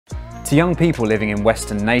To young people living in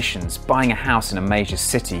Western nations, buying a house in a major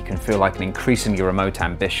city can feel like an increasingly remote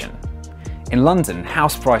ambition. In London,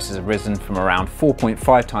 house prices have risen from around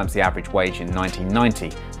 4.5 times the average wage in 1990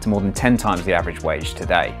 to more than 10 times the average wage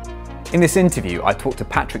today. In this interview, I talked to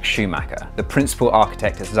Patrik Schumacher, the principal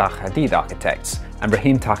architect at Zaha Hadid Architects, and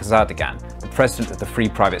Rahim Taghizadegan, the president of the Free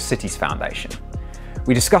Private Cities Foundation.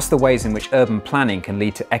 We discussed the ways in which urban planning can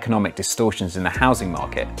lead to economic distortions in the housing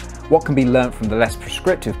market, what can be learnt from the less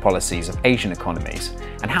prescriptive policies of Asian economies,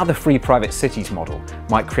 and how the Free Private Cities model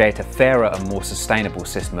might create a fairer and more sustainable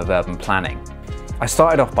system of urban planning. I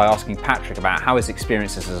started off by asking Patrik about how his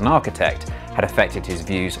experiences as an architect had affected his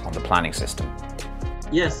views on the planning system.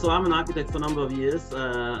 Yes, so I'm an architect for a number of years.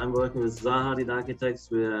 I'm working with Zaha Hadid Architects.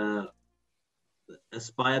 We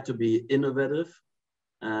aspire to be innovative,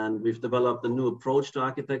 and we've developed a new approach to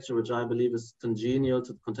architecture, which I believe is congenial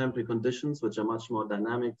to contemporary conditions, which are much more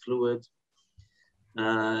dynamic, fluid,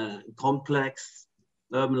 complex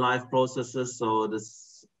urban life processes. So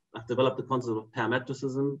I've developed the concept of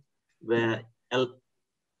parametricism, where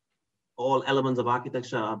all elements of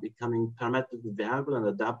architecture are becoming parametrically variable and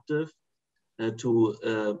adaptive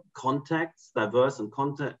to contexts, diverse and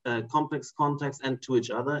complex contexts, and to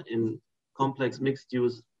each other in complex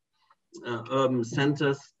mixed-use urban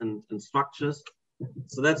centers and structures.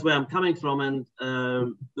 So that's where I'm coming from. And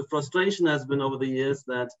the frustration has been over the years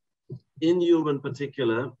that in Europe in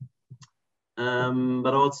particular,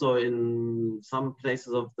 but also in some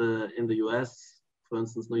places in the US, for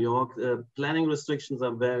instance, New York, planning restrictions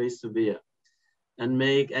are very severe and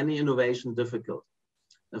make any innovation difficult.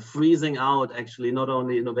 Freezing out actually not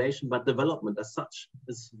only innovation, but development as such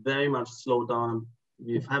is very much slowed down.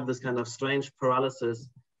 We have this kind of strange paralysis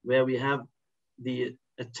where we have the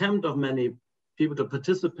attempt of many people to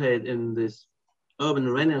participate in this urban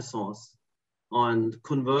renaissance on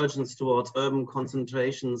convergence towards urban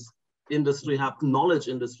concentrations, industry hub, knowledge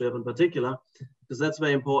industry hub in particular, because that's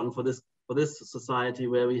very important for this society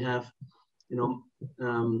where we have,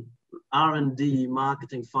 R&D,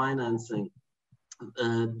 marketing, financing,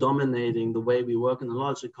 dominating the way we work in the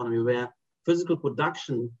large economy, where physical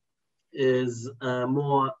production is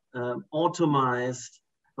more automized,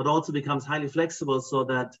 but also becomes highly flexible so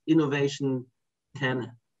that innovation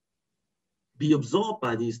can be absorbed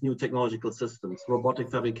by these new technological systems. Robotic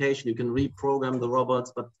fabrication, you can reprogram the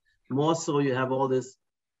robots, but more so you have all this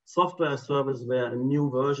software service where a new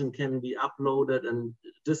version can be uploaded and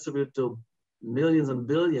distributed to millions and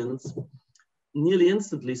billions nearly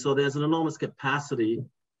instantly. So there's an enormous capacity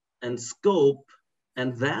and scope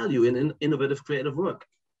and value in innovative creative work,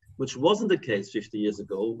 which wasn't the case 50 years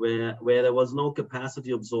ago, where there was no capacity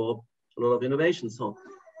to absorb a lot of innovation. So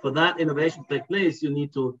for that innovation to take place, you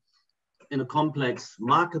need to, in a complex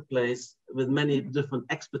marketplace with many different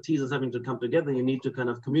expertises having to come together, you need to kind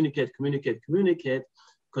of communicate,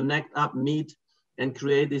 connect up, meet, and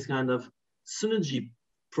create these kind of synergy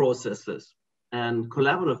processes and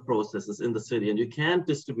collaborative processes in the city. And you can't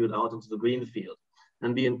distribute out into the green field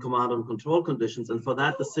and be in command and control conditions. And for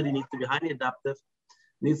that, the city needs to be highly adaptive,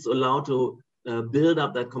 needs to allow to build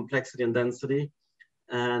up that complexity and density.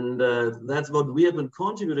 And that's what we have been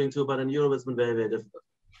contributing to, but in Europe it's been very, very difficult.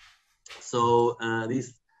 So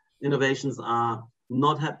these innovations are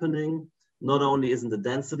not happening. Not only isn't the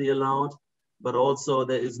density allowed, but also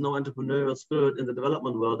there is no entrepreneurial spirit in the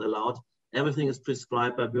development world allowed. Everything is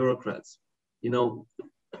prescribed by bureaucrats.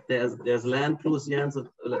 There's land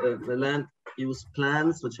the land use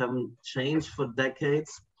plans, which haven't changed for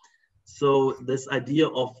decades. So this idea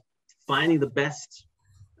of finding the best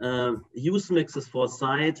use mixes for a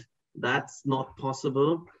site, that's not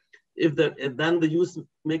possible. Then the use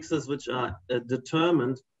mixes which are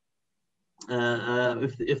determined,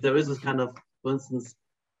 if there is this kind of, for instance,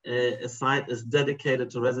 a site is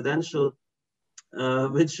dedicated to residential,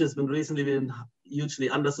 which has been recently been hugely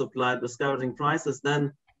undersupplied with skyrocketing prices,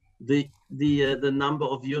 then the number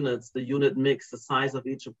of units, the unit mix, the size of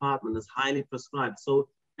each apartment is highly prescribed. So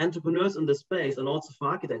entrepreneurs in this space, and also for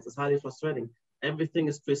architects, is highly frustrating. Everything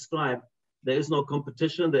is prescribed. There is no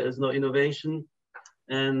competition, there is no innovation.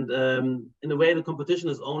 And in a way, the competition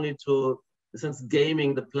is only to, in a sense,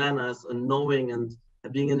 gaming the planners and knowing and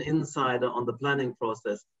being an insider on the planning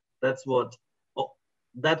process. That's what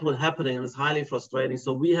happening, and it's highly frustrating.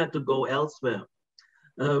 So we had to go elsewhere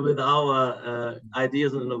with our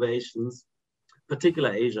ideas and innovations,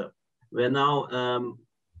 particularly Asia, where now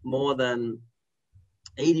more than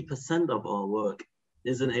 80% of our work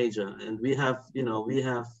is in Asia, and we have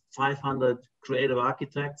 500 creative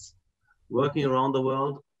architects working around the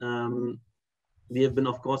world. We have been,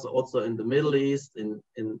 of course, also in the Middle East,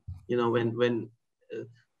 when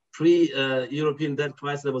pre-European debt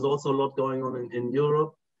crisis, there was also a lot going on in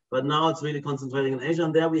Europe, but now it's really concentrating in Asia,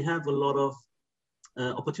 and there we have a lot of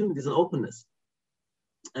opportunities and openness.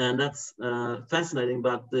 And that's fascinating,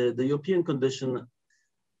 but the European condition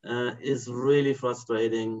is really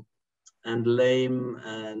frustrating and lame,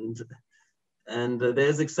 and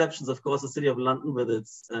there's exceptions, of course. The City of London, with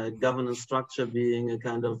its governance structure being a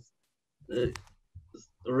kind of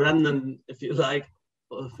remnant, if you like,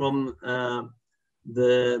 from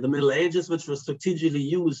the Middle Ages, which was strategically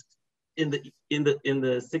used in the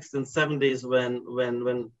 60s and 70s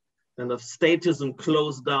when kind of statism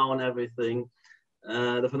closed down everything.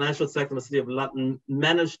 The financial sector in the City of London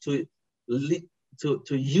managed to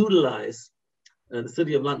utilize the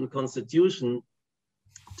City of London Constitution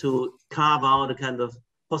to carve out a kind of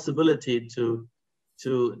possibility to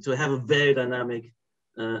have a very dynamic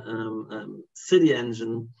city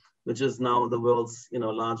engine, which is now the world's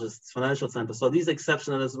largest financial center. So these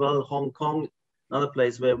exceptions, and as well Hong Kong, another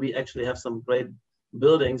place where we actually have some great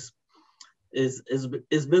buildings, is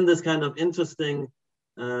been this kind of interesting.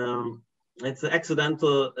 It's an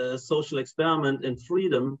accidental social experiment in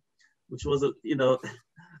freedom, which was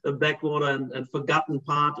a backwater and forgotten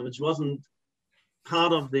part, which wasn't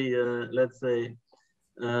part of the let's say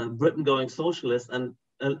Britain going socialist, and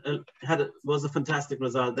was a fantastic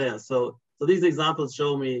result there. So these examples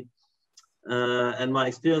show me, and my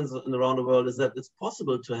experience around the world is that it's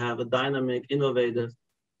possible to have a dynamic, innovative,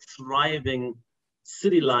 thriving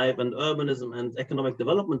city life and urbanism and economic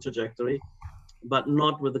development trajectory, but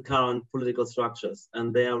not with the current political structures.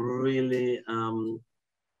 And they are really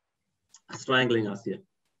strangling us here.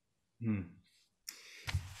 Hmm.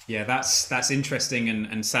 Yeah, that's interesting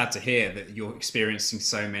and sad to hear that you're experiencing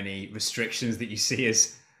so many restrictions that you see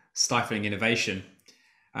as stifling innovation.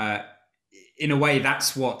 In a way,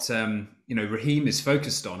 that's what Rahim is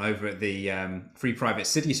focused on over at the Free Private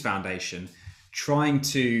Cities Foundation, trying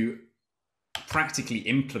to practically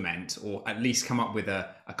implement, or at least come up with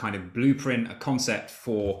a kind of blueprint, a concept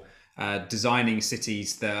for designing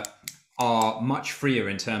cities that are much freer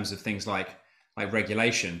in terms of things like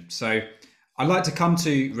regulation. So I'd like to come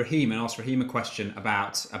to Rahim and ask Rahim a question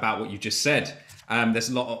about what you just said. There's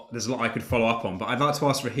a lot I could follow up on, but I'd like to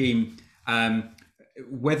ask Rahim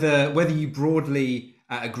whether you broadly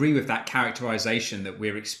agree with that characterization that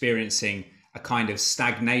we're experiencing a kind of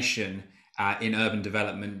stagnation in urban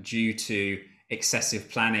development due to excessive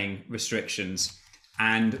planning restrictions,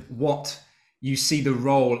 and what you see the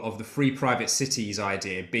role of the free private cities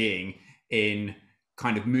idea being in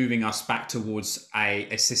kind of moving us back towards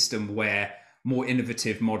a system where more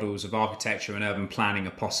innovative models of architecture and urban planning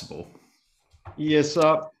are possible. Yes,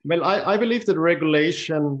 well, I believe that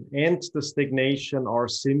regulation and the stagnation are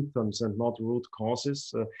symptoms and not root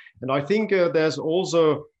causes. And I think there's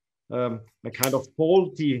also a kind of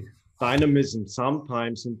faulty dynamism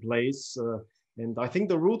sometimes in place. And I think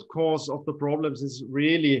the root cause of the problems is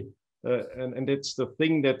really, and it's the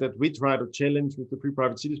thing that we try to challenge with the Free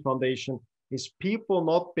Private Cities Foundation, is people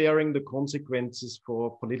not bearing the consequences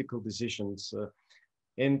for political decisions.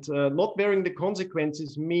 And not bearing the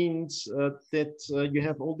consequences means that you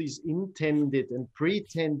have all these intended and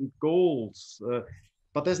pretended goals,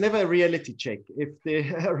 but there's never a reality check if they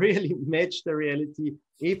really match the reality,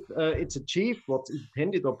 if it's achieved what's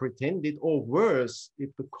intended or pretended, or worse, if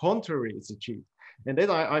the contrary is achieved. And that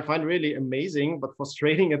I find really amazing, but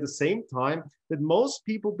frustrating at the same time, that most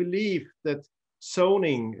people believe that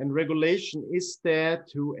zoning and regulation is there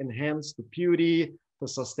to enhance the beauty, the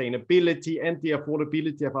sustainability, and the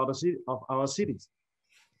affordability of our cities.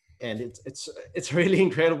 And it's really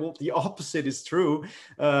incredible. The opposite is true,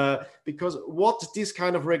 because what this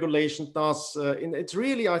kind of regulation does, and it's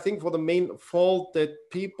really, I think, for the main fault that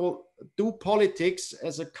people do politics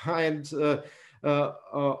as a kind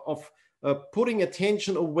of putting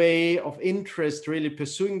attention away of interest, really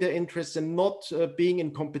pursuing their interests and not being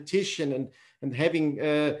in competition and having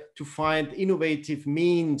to find innovative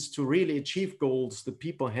means to really achieve goals that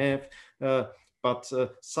people have, but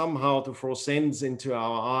somehow to throw sense into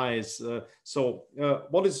our eyes. So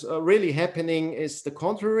what is really happening is the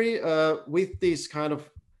contrary. With this kind of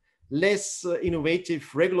less innovative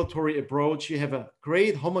regulatory approach, you have a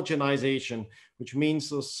great homogenization, which means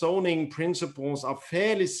the zoning principles are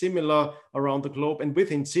fairly similar around the globe and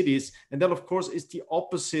within cities. And that, of course, is the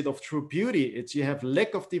opposite of true beauty. It's you have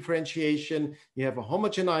lack of differentiation, you have a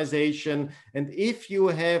homogenization. And if you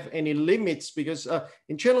have any limits, because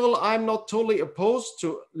in general, I'm not totally opposed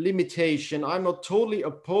to limitation. I'm not totally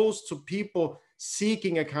opposed to people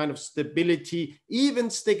seeking a kind of stability, even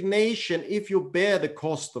stagnation, if you bear the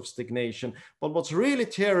cost of stagnation. But what's really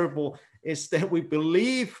terrible is that we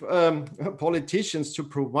believe politicians to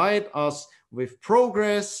provide us with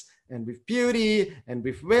progress and with beauty and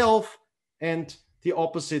with wealth, and the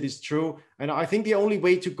opposite is true. And I think the only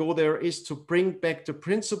way to go there is to bring back the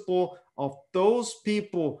principle of those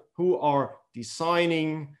people who are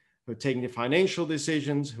designing, who are taking the financial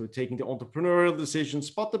decisions, who are taking the entrepreneurial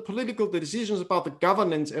decisions, but the political decisions about the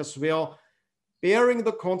governance as well, bearing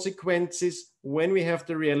the consequences when we have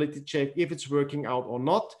the reality check, if it's working out or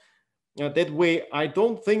not. That way, I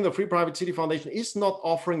don't think the Free Private City Foundation is not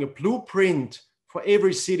offering a blueprint for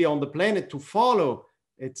every city on the planet to follow.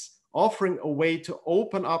 It's offering a way to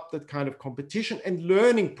open up that kind of competition and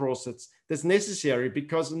learning process that's necessary,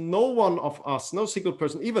 because no one of us, no single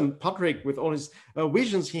person, even Patrik with all his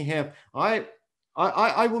visions he have, I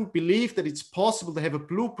wouldn't believe that it's possible to have a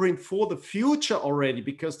blueprint for the future already,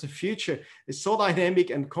 because the future is so dynamic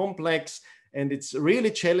and complex, and it's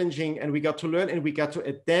really challenging, and we got to learn and we got to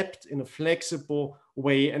adapt in a flexible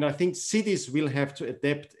way. And I think cities will have to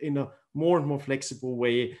adapt in a more and more flexible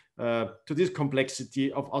way to this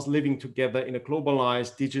complexity of us living together in a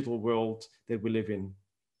globalized digital world that we live in.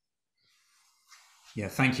 Yeah,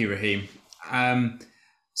 thank you, Rahim.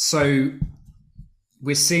 So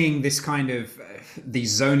we're seeing this kind of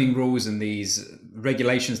these zoning rules and these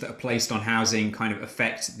regulations that are placed on housing kind of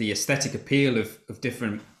affect the aesthetic appeal of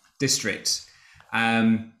different districts.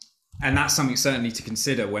 And that's something certainly to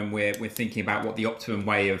consider when we're thinking about what the optimum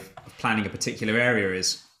way of planning a particular area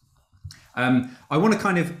is. I want to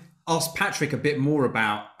kind of ask Patrik a bit more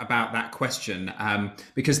about that question,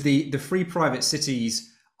 because the Free Private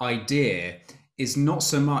Cities idea is not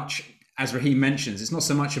so much, as Rahim mentions, it's not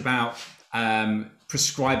so much about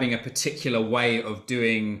prescribing a particular way of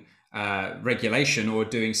doing regulation or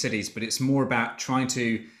doing cities, but it's more about trying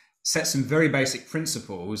to set some very basic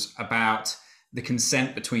principles about the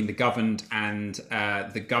consent between the governed and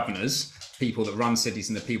the governors, people that run cities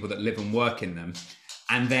and the people that live and work in them,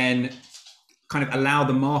 and then kind of allow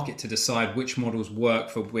the market to decide which models work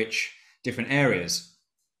for which different areas.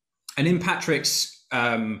 And in Patrik's,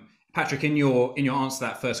 Patrik, in your answer to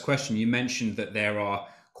that first question, you mentioned that there are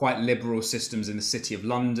quite liberal systems in the City of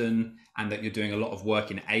London and that you're doing a lot of work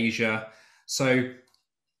in Asia. So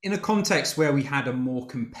in a context where we had a more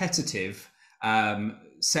competitive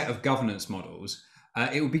set of governance models,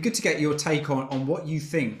 it would be good to get your take on what you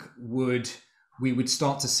think we would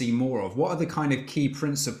start to see more of. What are the kind of key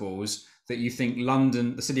principles that you think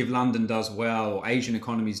London, the City of London does well, or Asian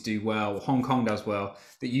economies do well, or Hong Kong does well,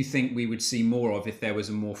 that you think we would see more of if there was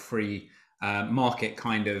a more free market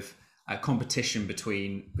kind of competition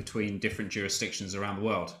between different jurisdictions around the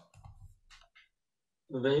world?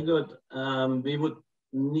 Very good. We would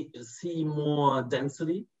see more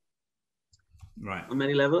density, right, on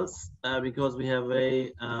many levels, because we have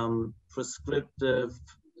a prescriptive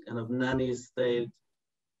kind of nanny state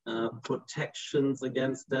protections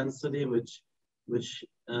against density, which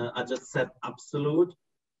are just set absolute.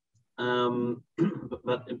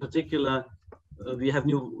 But in particular, we have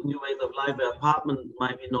new ways of life where apartment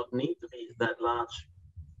might not need to be that large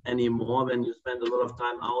anymore when you spend a lot of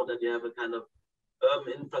time out and you have a kind of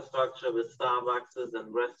urban infrastructure with Starbucks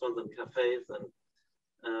and restaurants and cafes and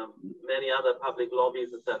many other public lobbies,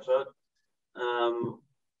 etc.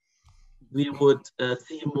 We would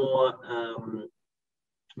see more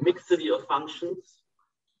mixity of functions,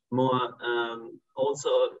 more also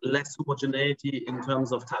less homogeneity in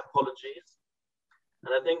terms of typologies.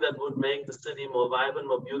 And I think that would make the city more vibrant,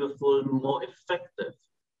 more beautiful, more effective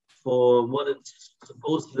for what it's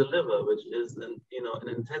supposed to deliver, which is an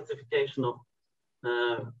intensification of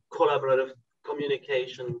collaborative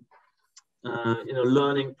communication,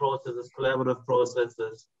 learning processes, collaborative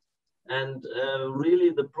processes. And really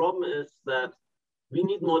the problem is that we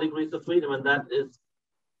need more degrees of freedom, and that is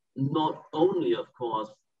not only, of course,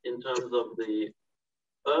 in terms of the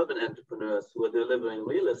urban entrepreneurs who are delivering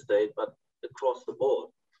real estate, but across the board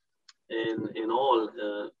in all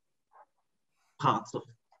parts of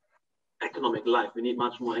economic life. We need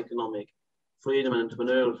much more economic freedom and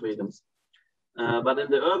entrepreneurial freedoms. But in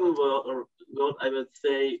the urban world, I would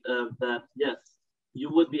say that, yes, you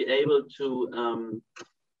would be able to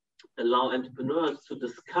allow entrepreneurs to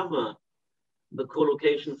discover the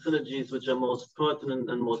co-location synergies which are most pertinent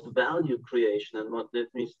and most value creation and what that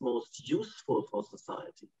means most useful for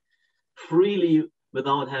society, freely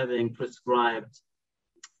without having prescribed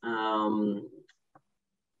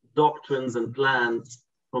doctrines and plans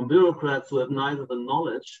from bureaucrats who have neither the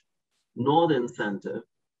knowledge nor the incentive.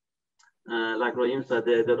 Like Rahim said,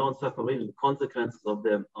 they don't suffer really the consequences of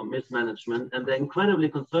their mismanagement, and they're incredibly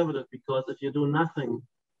conservative because if you do nothing,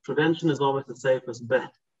 prevention is always the safest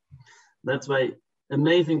bet. That's why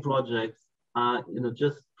amazing projects are,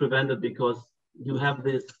 just prevented because you have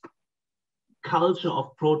this culture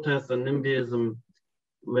of protest and NIMBYism,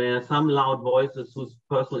 where some loud voices whose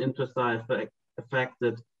personal interests are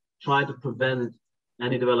affected try to prevent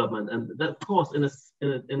any development. And that, of course, in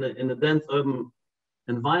a dense urban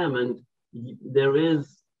environment, there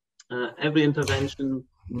is every intervention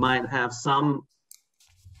might have some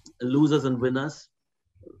losers and winners,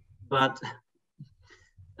 but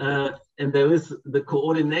and there is the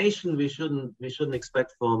coordination we shouldn't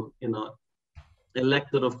expect from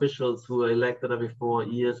elected officials who are elected every 4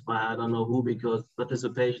 years by I don't know who, because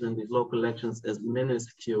participation in these local elections is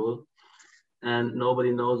minuscule and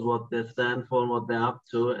nobody knows what they stand for and what they're up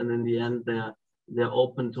to, and in the end they're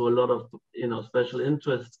open to a lot of special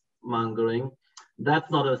interest mongering.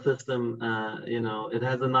 That's not a system, it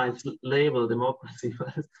has a nice label, democracy,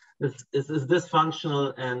 but it's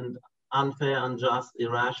dysfunctional and unfair, unjust,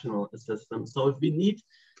 irrational system. So if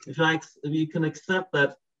we can accept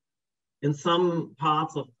that in some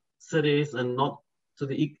parts of cities, and not to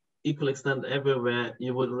the equal extent everywhere,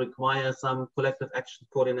 you would require some collective action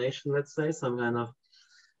coordination, let's say, some kind of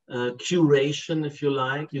curation, if you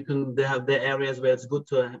like. They have their areas where it's good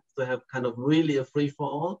to have kind of really a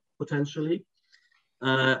free-for-all, potentially,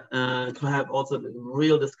 to have also the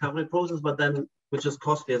real discovery process, but then, which is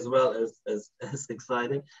costly as well as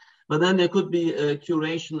exciting. But then there could be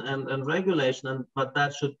curation and regulation, but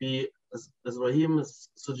that should be, as Rahim has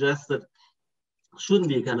suggested, shouldn't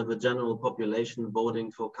be kind of a general population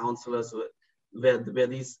voting for councillors where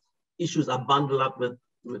these issues are bundled up with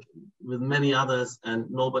many others, and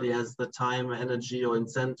nobody has the time, energy, or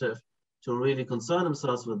incentive to really concern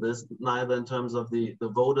themselves with this, neither in terms of the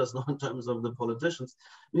voters nor in terms of the politicians.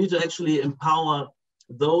 We need to actually empower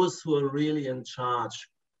those who are really in charge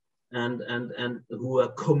and who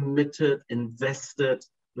are committed, invested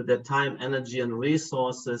with their time, energy, and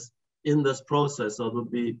resources in this process. So it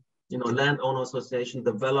would be, landowner association,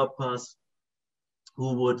 developers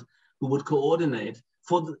who would coordinate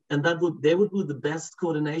and they would do the best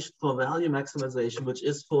coordination for value maximization, which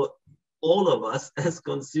is for all of us as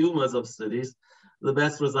consumers of cities, the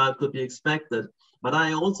best result could be expected. But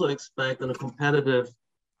I also expect in a competitive,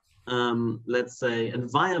 let's say,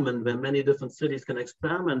 environment where many different cities can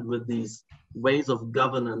experiment with these ways of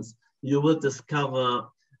governance, you will discover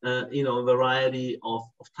a variety of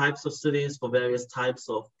types of cities for various types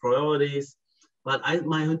of priorities. But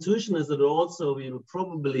my intuition is that also we would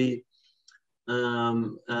probably,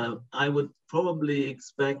 I would probably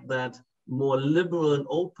expect that more liberal and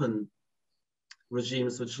open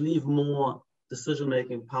regimes, which leave more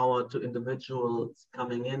decision-making power to individuals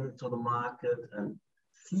coming into the market and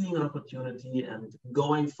seeing an opportunity and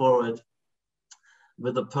going for it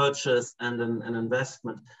with a purchase and an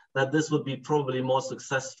investment, that this would be probably more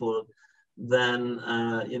successful than,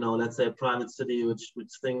 let's say a private city which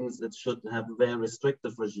thinks it should have a very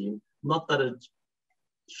restrictive regime. Not that it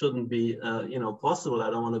shouldn't be, possible. I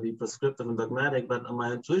don't want to be prescriptive and dogmatic, but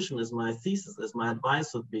my intuition is, my thesis is, my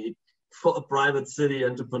advice would be for a private city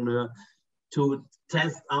entrepreneur to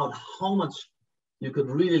test out how much you could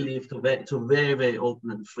really leave to very, very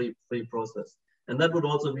open and free process. And that would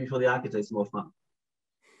also be for the architects more fun.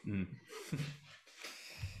 Mm.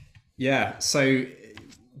 Yeah, so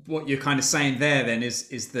what you're kind of saying there then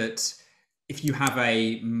is that if you have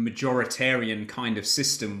a majoritarian kind of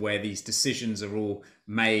system where these decisions are all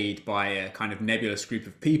made by a kind of nebulous group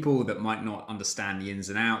of people that might not understand the ins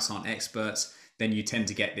and outs, aren't experts, then you tend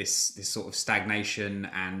to get this sort of stagnation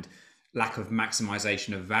and lack of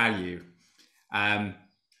maximization of value. I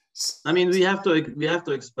mean, we have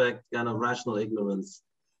to expect kind of rational ignorance.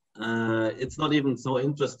 It's not even so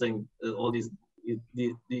interesting, all these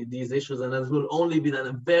issues, and there will only be then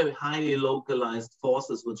a very highly localized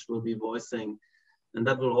forces which will be voicing, and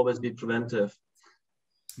that will always be preventive.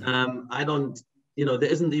 I don't, there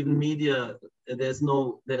isn't even media. There's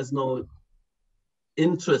no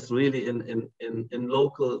interest really in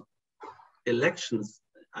local elections.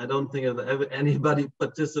 I don't think ever anybody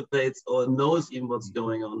participates or knows even what's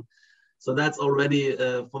going on. So that's already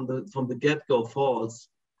from the get-go false.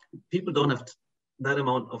 People don't have that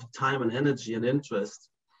amount of time and energy and interest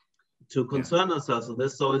to concern themselves with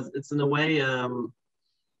this. So it's in a way,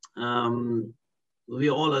 we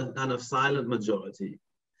all are kind of silent majority.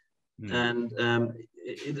 And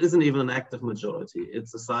it isn't even an active majority.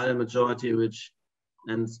 It's a silent majority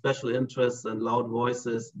and special interests and loud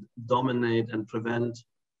voices dominate and prevent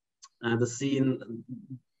the scene.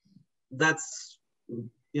 That's,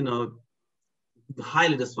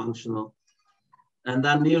 highly dysfunctional. And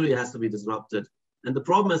that nearly has to be disrupted. And the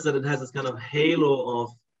problem is that it has this kind of halo of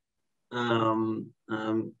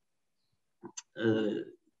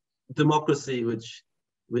democracy, which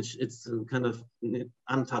it's kind of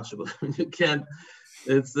untouchable. You can't.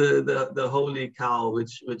 It's the holy cow,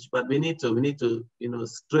 but we need to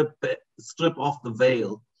strip off the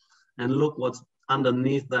veil and look what's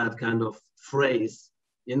underneath that kind of phrase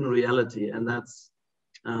in reality, and that's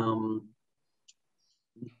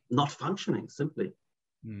not functioning simply.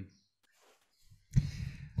 Mm.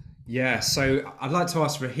 Yeah, so I'd like to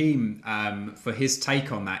ask Rahim for his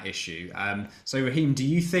take on that issue. So Rahim, do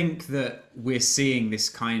you think that we're seeing this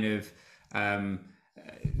kind of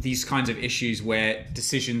these kinds of issues where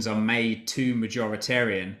decisions are made too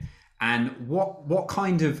majoritarian? And what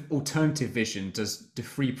kind of alternative vision do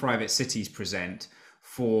free private cities present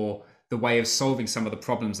for the way of solving some of the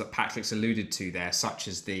problems that Patrik's alluded to there, such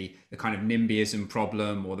as the kind of NIMBYism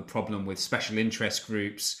problem, or the problem with special interest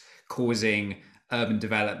groups causing urban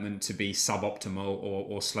development to be suboptimal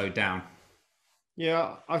or slowed down?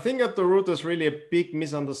 Yeah, I think at the root there's really a big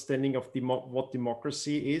misunderstanding of what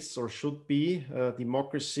democracy is or should be.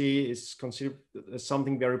 Democracy is considered as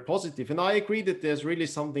something very positive. And I agree that there's really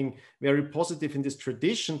something very positive in this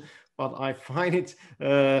tradition, but I find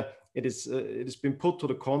it has been put to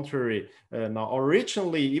the contrary. Now,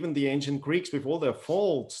 originally, even the ancient Greeks, with all their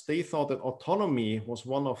faults, they thought that autonomy was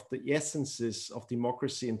one of the essences of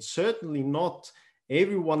democracy, and certainly not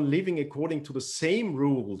everyone living according to the same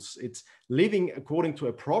rules. It's living according to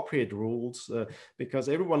appropriate rules, because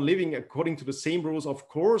everyone living according to the same rules, of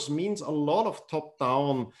course, means a lot of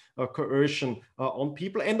top-down coercion on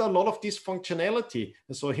people and a lot of dysfunctionality.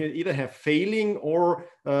 So you either have failing or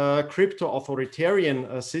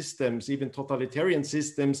crypto-authoritarian systems, even totalitarian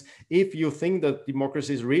systems, if you think that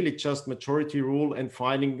democracy is really just majority rule and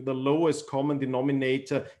finding the lowest common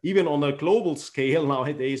denominator, even on a global scale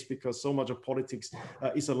nowadays, because so much of politics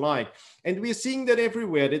is alike. And we're seeing that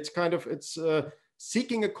everywhere. It's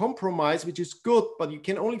seeking a compromise, which is good, but you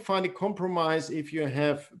can only find a compromise if you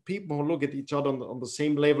have people who look at each other on the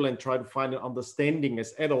same level and try to find an understanding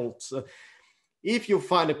as adults. If you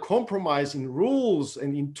find a compromise in rules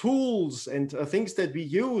and in tools and things that we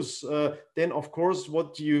use, then of course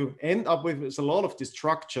what you end up with is a lot of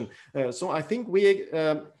destruction. So I think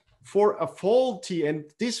for a faulty and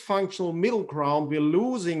dysfunctional middle ground, we're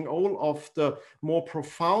losing all of the more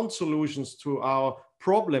profound solutions to our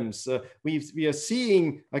problems. We are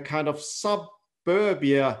seeing a kind of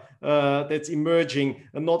suburbia that's emerging,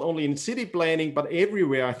 and not only in city planning, but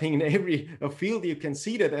everywhere. I think in every field you can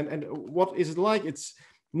see that. And what is it like? It's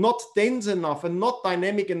not dense enough and not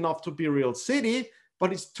dynamic enough to be a real city,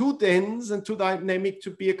 but it's too dense and too dynamic to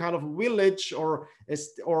be a kind of village or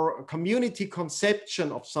a community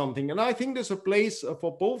conception of something. And I think there's a place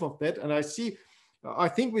for both of that. And I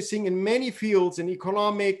think we're seeing in many fields, in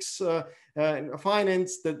economics, in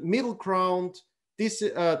finance, the middle ground,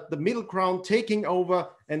 the middle ground taking over,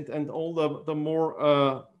 and all the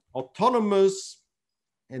more autonomous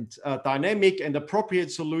and dynamic and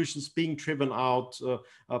appropriate solutions being driven out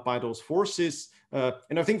by those forces.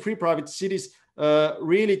 And I think free private cities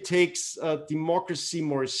really takes democracy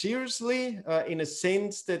more seriously, in a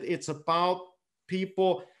sense that it's about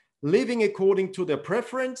people living according to their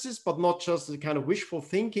preferences, but not just a kind of wishful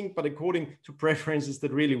thinking, but according to preferences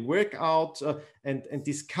that really work out and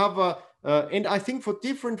discover. And I think for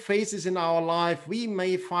different phases in our life, we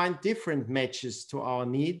may find different matches to our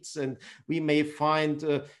needs, and we may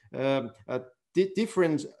find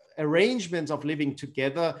different arrangements of living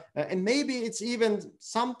together. And maybe it's even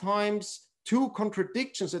sometimes two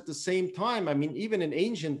contradictions at the same time. I mean, even in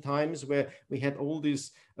ancient times where we had all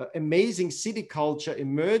this amazing city culture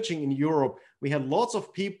emerging in Europe, we had lots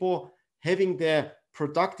of people having their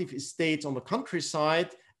productive estates on the countryside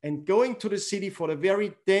and going to the city for the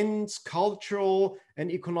very dense cultural and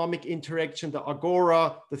economic interaction, the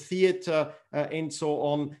agora, the theater, and so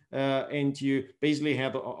on. And you basically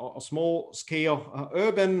have a small scale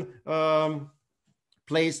urban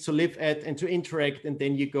place to live at and to interact, and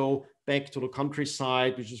then you go back to the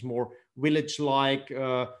countryside, which is more village-like,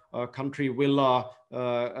 country villa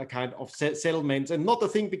kind of settlements, and not the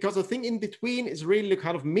thing, because the thing in between is really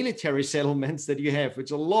kind of military settlements that you have,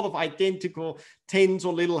 which are a lot of identical tents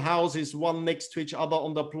or little houses, one next to each other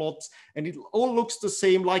on the plots, and it all looks the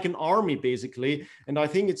same, like an army basically. And I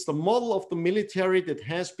think it's the model of the military that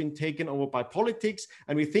has been taken over by politics,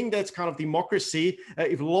 and we think that's kind of democracy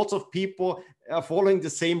if lots of people are following the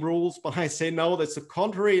same rules. But I say no, that's the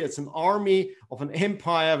contrary. It's an army of an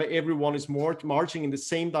empire where everyone is marching in the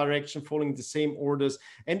same direction, following the same orders,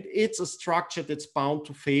 and it's a structure that's bound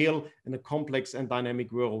to fail in a complex and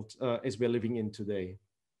dynamic world as we're living in today.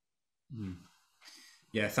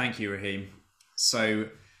 Yeah, thank you, Rahim. So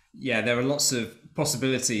Yeah, there are lots of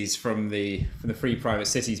possibilities from the free private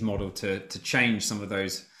cities model to change some of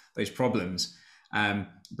those problems.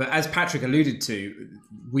 But as Patrik alluded to,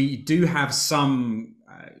 we do have some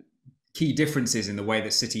key differences in the way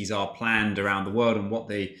that cities are planned around the world and what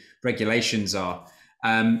the regulations are.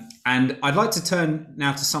 And I'd like to turn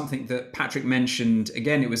now to something that Patrik mentioned.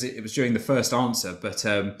 Again, it was during the first answer, but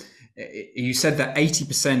you said that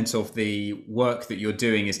 80% of the work that you're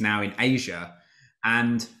doing is now in Asia.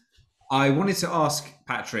 And I wanted to ask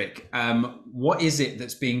Patrik, what is it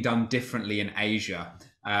that's being done differently in Asia?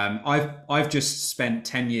 I've just spent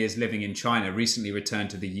 10 years living in China, recently returned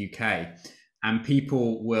to the UK, and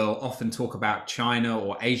people will often talk about China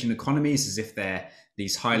or Asian economies as if they're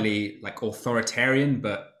these highly like authoritarian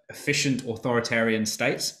but efficient authoritarian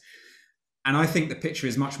states. And I think the picture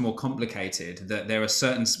is much more complicated, that there are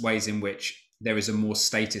certain ways in which there is a more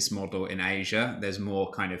status model in Asia. There's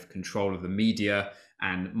more kind of control of the media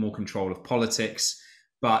and more control of politics.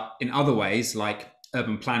 But in other ways, like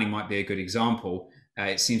urban planning might be a good example,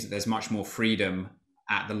 it seems that there's much more freedom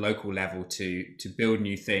at the local level to build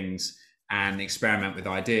new things and experiment with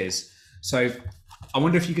ideas. So I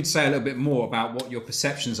wonder if you could say a little bit more about what your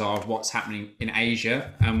perceptions are of what's happening in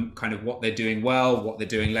Asia and kind of what they're doing well, what they're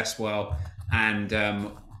doing less well, and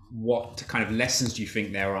what kind of lessons do you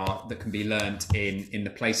think there are that can be learned in the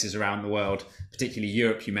places around the world, particularly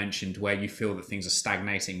Europe, you mentioned, where you feel that things are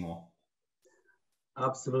stagnating more?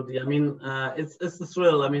 Absolutely. I mean, it's the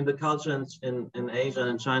thrill. I mean, the culture in Asia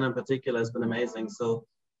and China in particular has been amazing. So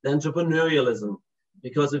the entrepreneurialism,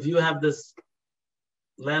 because if you have this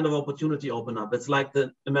land of opportunity open up, it's like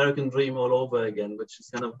the American dream all over again, which is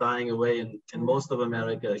kind of dying away in most of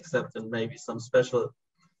America, except in maybe some special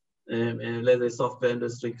let's say software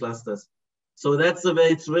industry clusters. So that's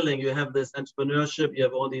very thrilling. You have this entrepreneurship, you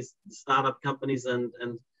have all these startup companies, and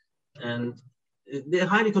they're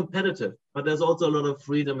highly competitive, but there's also a lot of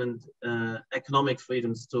freedom and economic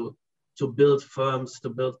freedoms to build firms, to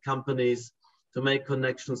build companies, to make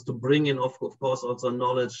connections, to bring in, of course, also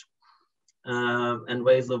knowledge and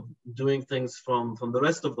ways of doing things from the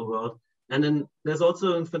rest of the world. And then there's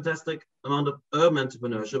also a fantastic amount of urban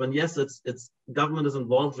entrepreneurship. And yes, it's government is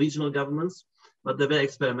involved, regional governments, but they're very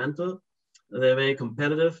experimental, they're very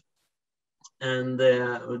competitive, and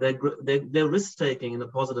they're risk-taking in a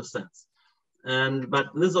positive sense. But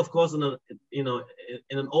this is, of course, in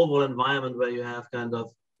an overall environment where you have kind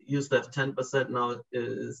of used to have 10% now,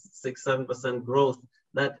 6-7% growth.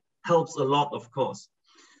 That helps a lot, of course.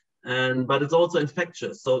 But it's also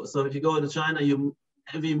infectious. So if you go into China,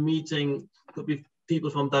 every meeting could be people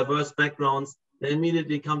from diverse backgrounds. They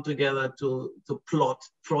immediately come together to plot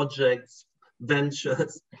projects,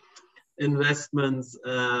 ventures, investments,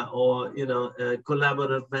 or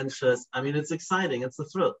collaborative ventures. I mean, it's exciting. It's a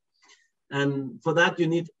thrill. And for that, you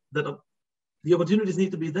need that. The opportunities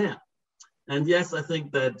need to be there. And yes, I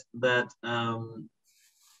think that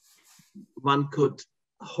one could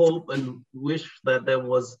hope and wish that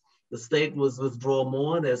the state was withdraw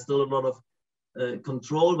more. There's still a lot of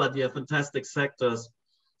control, but you have fantastic sectors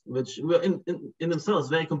which were in themselves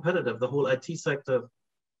very competitive. The whole IT sector,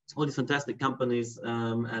 all these fantastic companies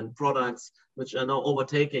and products which are now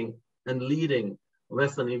overtaking and leading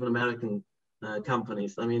Western, even American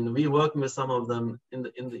companies. I mean, we're working with some of them in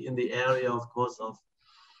the area, of course, of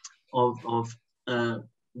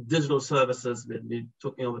digital services. We're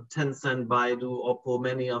talking about Tencent, Baidu, Oppo,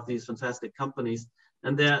 many of these fantastic companies,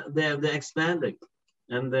 and they're expanding,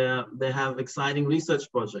 and they have exciting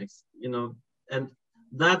research projects, and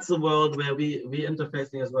that's a world where we're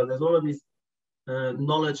interfacing as well. There's all of these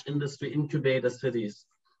knowledge industry incubator cities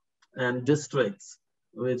and districts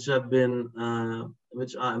which have been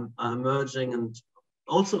which are emerging and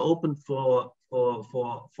also open for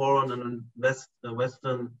foreign and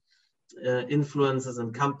Western influences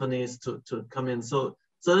and companies to come in. So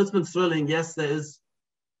it's been thrilling. Yes, there is.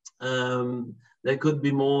 There could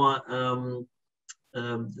be more.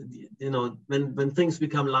 When things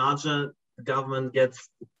become larger, the government gets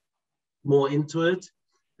more into it,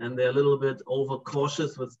 and they're a little bit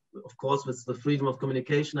overcautious with, of course, with the freedom of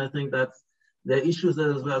communication. I think that there are issues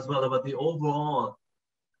there as well, but the overall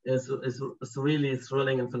is really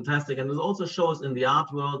thrilling and fantastic. And it also shows in the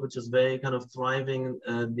art world, which is very kind of thriving,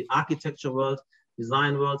 the architecture world,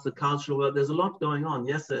 design world, the cultural world. There's a lot going on.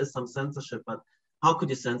 Yes, there is some censorship, but how could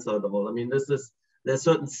you censor it all? I mean, there's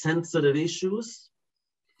certain sensitive issues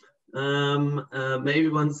maybe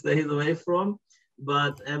one stays away from,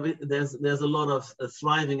 but there's a lot of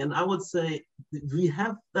thriving. And I would say we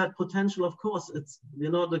have that potential, of course. It's,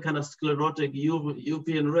 the kind of sclerotic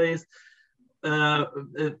European race.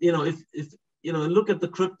 If look at the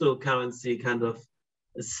cryptocurrency kind of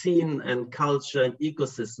scene and culture and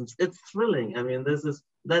ecosystems. It's thrilling. I mean, this is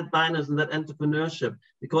that dynamism, that entrepreneurship,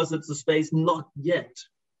 because it's a space not yet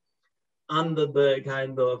under the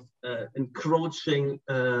kind of encroaching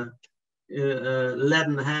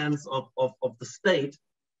leaden hands of the state.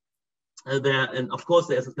 There, and of course,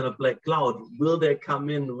 there's a kind of black cloud. Will they come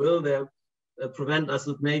in? Will they prevent us?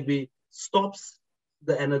 It maybe stops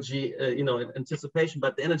the energy, anticipation,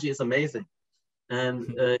 but the energy is amazing. And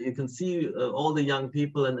you can see all the young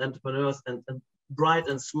people and entrepreneurs and bright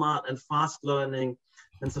and smart and fast learning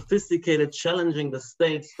and sophisticated, challenging the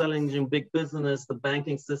state, challenging big business, the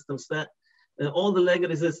banking systems, all the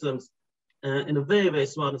legacy systems in a very, very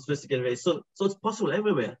smart and sophisticated way. So it's possible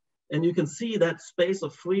everywhere. And you can see that space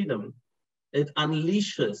of freedom. It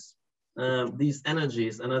unleashes these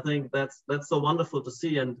energies. And I think that's so wonderful to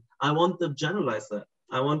see. And I want to generalize that.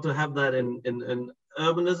 I want to have that in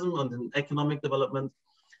urbanism and in economic development,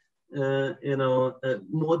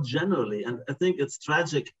 more generally. And I think it's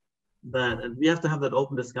tragic that we have to have that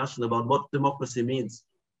open discussion about what democracy means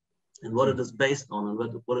and what it is based on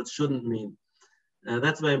and what it shouldn't mean.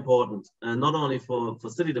 That's very important, not only for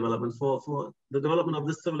city development, for the development of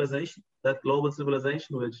this civilization, that global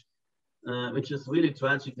civilization, which is really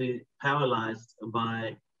tragically paralyzed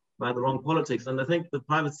by the wrong politics. And I think the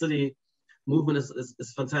private city movement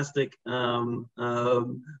is fantastic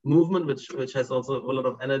movement, which has also a lot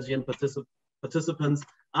of energy and participants.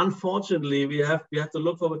 Unfortunately, we have to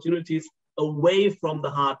look for opportunities away from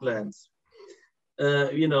the heartlands,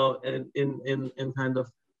 in kind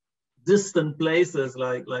of distant places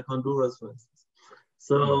like Honduras, for instance.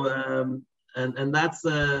 So and that's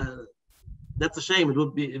a shame. It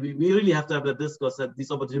would be, we really have to have that discourse that these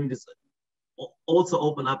opportunities also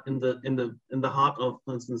open up in the heart of,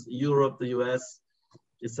 for instance, Europe, the US,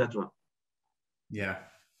 etc.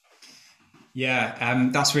 Yeah,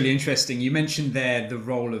 that's really interesting. You mentioned there the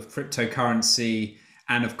role of cryptocurrency,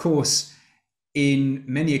 and of course, in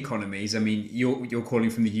many economies. I mean, you're calling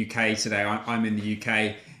from the UK today. I'm in the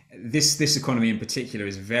UK. This economy in particular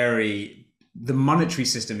is the monetary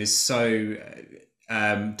system is so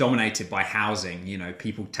dominated by housing.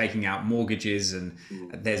 People taking out mortgages, and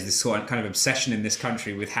there's this sort of kind of obsession in this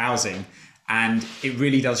country with housing, and it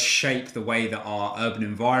really does shape the way that our urban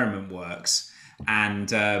environment works,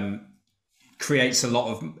 and creates a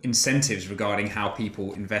lot of incentives regarding how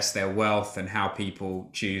people invest their wealth and how people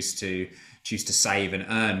choose to save and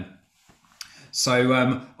earn.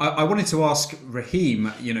 So I wanted to ask Rahim,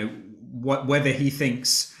 whether he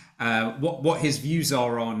thinks what his views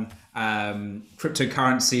are on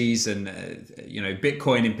cryptocurrencies and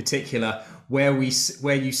Bitcoin in particular, where you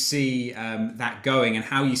see that going, and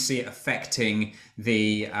how you see it affecting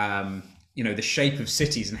the shape of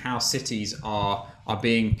cities and how cities are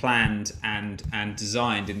being planned and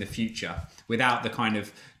designed in the future, without the kind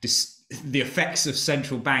of the effects of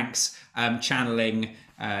central banks channeling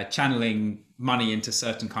money into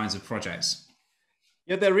certain kinds of projects.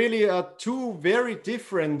 Yeah, there really are two very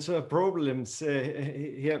different problems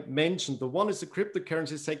here mentioned. The one is the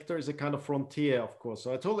cryptocurrency sector is a kind of frontier, of course.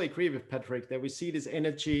 So I totally agree with Patrik that we see this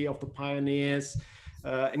energy of the pioneers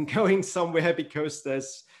and going somewhere because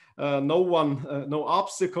there's no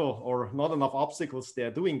obstacle or not enough obstacles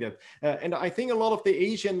there doing that. And I think a lot of the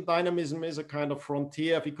Asian dynamism is a kind of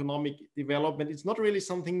frontier of economic development. It's not really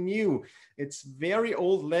something new. It's very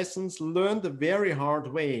old lessons learned the very hard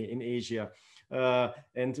way in Asia.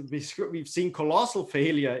 And we've seen colossal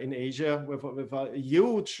failure in Asia with a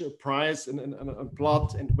huge price and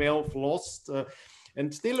blood and wealth lost.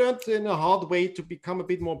 And they learned in a hard way to become a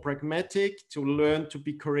bit more pragmatic, to learn to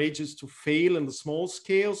be courageous, to fail in the small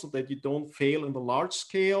scale so that you don't fail in the large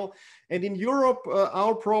scale. And in Europe,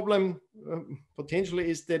 our problem potentially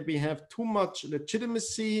is that we have too much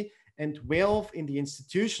legitimacy and wealth in the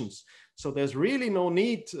institutions. So there's really no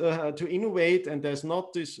need to innovate, and there's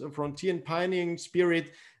not this frontier and pioneering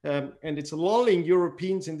spirit. And it's lulling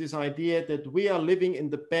Europeans in this idea that we are living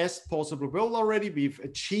in the best possible world already. We've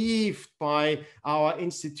achieved by our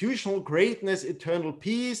institutional greatness, eternal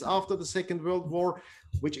peace after the Second World War,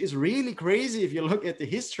 which is really crazy if you look at the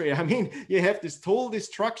history. I mean, you have this total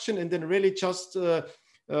destruction, and then really just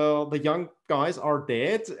the young guys are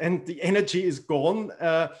dead and the energy is gone.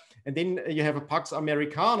 And then you have a Pax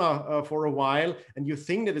Americana for a while, and you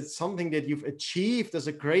think that it's something that you've achieved as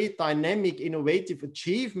a great, dynamic, innovative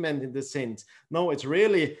achievement in the sense. No, it's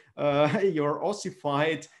really you're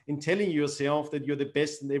ossified in telling yourself that you're the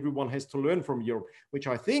best and everyone has to learn from Europe, which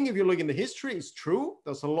I think if you look in the history is true.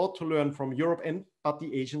 There's a lot to learn from Europe, but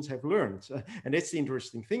the Asians have learned. And that's the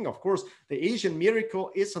interesting thing. Of course, the Asian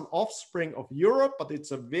miracle is an offspring of Europe, but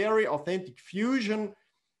it's a very authentic fusion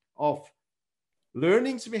of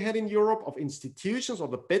learnings we had in Europe of institutions, or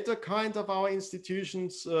the better kind of our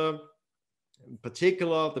institutions, in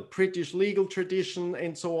particular the British legal tradition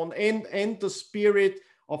and so on, and the spirit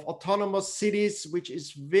of autonomous cities, which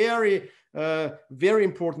is very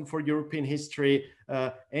important for European history,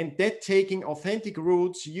 and that taking authentic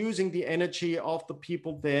roots, using the energy of the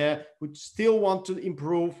people there who still want to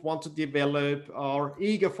improve, want to develop, are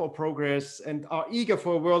eager for progress, and are eager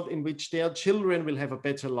for a world in which their children will have a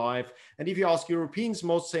better life. And if you ask Europeans,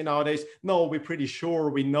 most say nowadays, no, we're pretty sure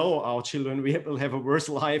we know our children will have a worse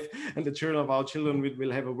life, and the children of our children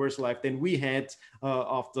will have a worse life than we had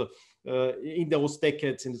after in those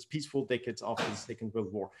decades, in these peaceful decades after the Second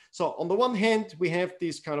World War. So on the one hand, we have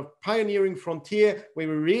this kind of pioneering frontier where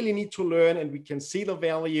we really need to learn, and we can see the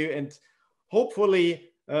value, and hopefully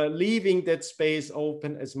leaving that space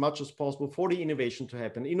open as much as possible for the innovation to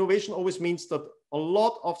happen. Innovation always means that a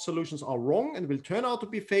lot of solutions are wrong and will turn out to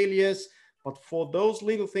be failures, but for those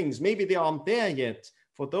little things, maybe they aren't there yet,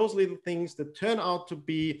 for those little things that turn out to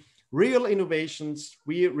be real innovations,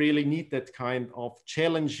 we really need that kind of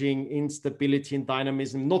challenging instability and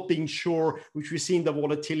dynamism, not being sure, which we see in the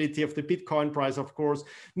volatility of the Bitcoin price, of course.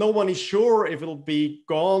 No one is sure if it'll be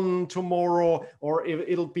gone tomorrow, or if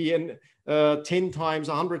it'll be 10 times,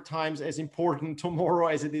 100 times as important tomorrow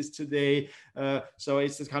as it is today. So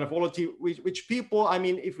it's this kind of volatility, which people, I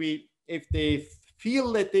mean, if they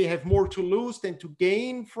feel that they have more to lose than to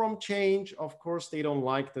gain from change, of course, they don't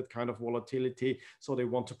like that kind of volatility. So they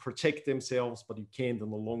want to protect themselves, but you can't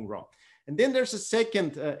in the long run. And then there's a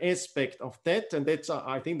second aspect of that, and that's,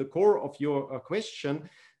 I think, the core of your question,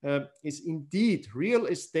 is indeed real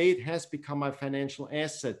estate has become a financial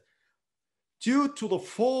asset. Due to the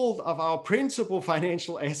fault of our principal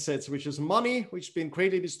financial assets, which is money, which has been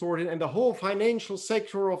greatly distorted, and the whole financial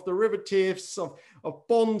sector of derivatives, of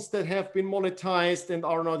bonds that have been monetized and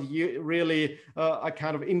are not really a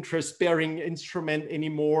kind of interest-bearing instrument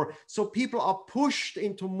anymore. So people are pushed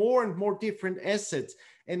into more and more different assets.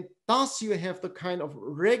 And thus you have the kind of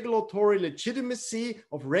regulatory legitimacy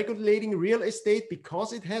of regulating real estate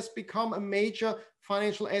because it has become a major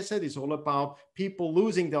financial asset. It's all about people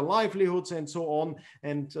losing their livelihoods and so on.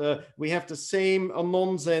 And we have the same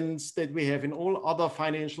nonsense that we have in all other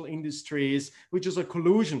financial industries, which is a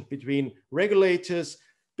collusion between regulators,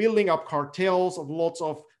 building up cartels of lots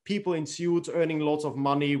of people in suits earning lots of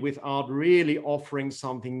money without really offering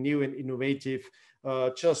something new and innovative,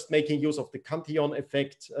 just making use of the Cantillon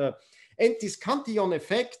effect. And this Cantillon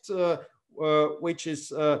effect, which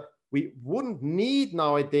is we wouldn't need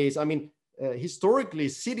nowadays. I mean, historically,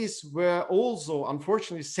 cities were also,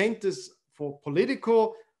 unfortunately, centers for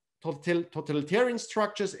political totalitarian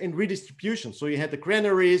structures and redistribution. So you had the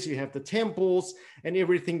granaries, you have the temples, and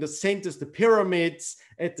everything, the centers, the pyramids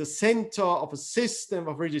at the center of a system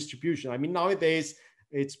of redistribution. I mean, nowadays,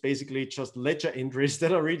 it's basically just ledger entries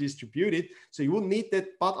that are redistributed. So you wouldn't need that,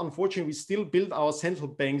 but unfortunately, we still build our central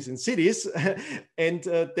banks in cities. And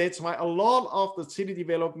that's why a lot of the city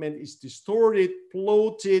development is distorted,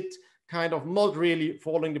 bloated, kind of not really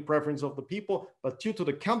following the preference of the people, but due to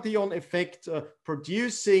the Cantillon effect,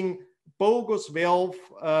 producing bogus wealth,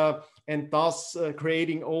 and thus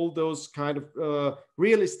creating all those kind of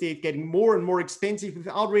real estate getting more and more expensive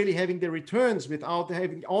without really having the returns, without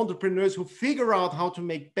having entrepreneurs who figure out how to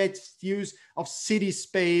make best use of city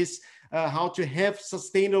space, how to have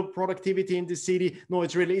sustainable productivity in the city. No,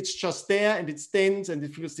 it's just there, and it's dense, and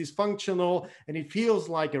it feels dysfunctional, and it feels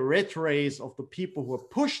like a rat race of the people who are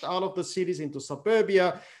pushed out of the cities into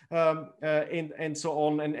suburbia, and so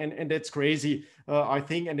on, and that's crazy, I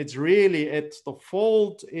think. And it's really at the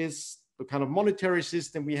fault is the kind of monetary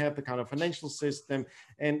system we have, the kind of financial system,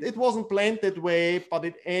 and it wasn't planned that way, but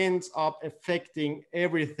it ends up affecting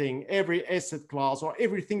everything, every asset class, or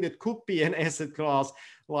everything that could be an asset class,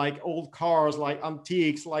 like old cars, like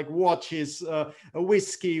antiques, like watches,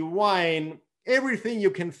 whiskey, wine, everything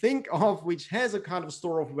you can think of which has a kind of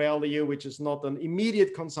store of value, which is not an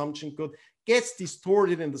immediate consumption good, gets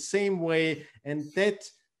distorted in the same way. And that,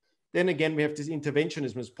 then again, we have this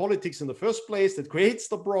interventionism as politics in the first place that creates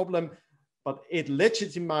the problem, but it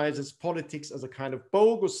legitimizes politics as a kind of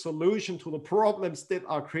bogus solution to the problems that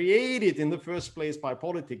are created in the first place by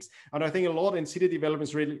politics. And I think a lot in city development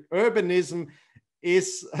is really urbanism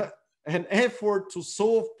is an effort to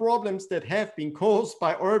solve problems that have been caused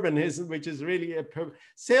by urbanism, which is really a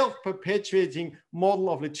self-perpetuating model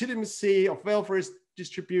of legitimacy, of welfare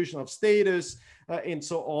distribution, of status, and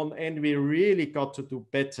so on. And we really got to do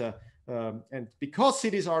better. And because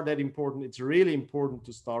cities are that important, it's really important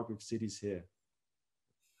to start with cities here.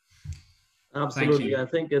 Absolutely. I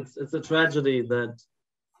think it's a tragedy that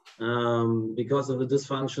Because of the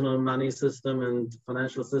dysfunctional money system and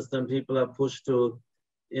financial system, people are pushed to,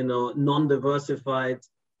 non-diversified,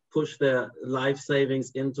 push their life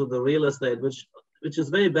savings into the real estate, which is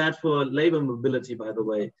very bad for labor mobility, by the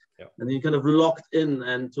way. Yeah. And you're kind of locked in,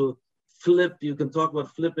 and to flip, you can talk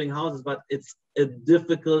about flipping houses, but it's a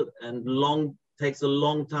difficult and takes a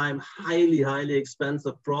long time, highly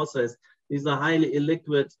expensive process. These are highly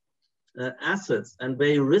illiquid assets, and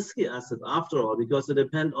very risky assets after all, because they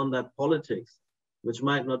depend on that politics, which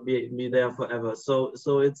might not be there forever. So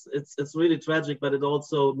it's really tragic, but it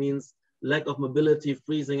also means lack of mobility,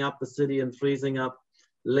 freezing up the city and freezing up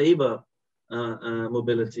labor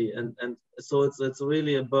mobility, and so it's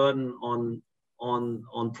really a burden on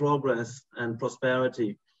progress and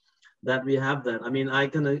prosperity that we have that. I mean, I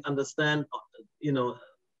can understand,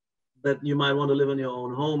 that you might want to live in your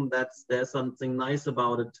own home. There's something nice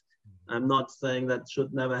about it. I'm not saying that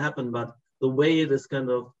should never happen, but the way it is kind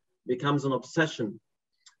of becomes an obsession,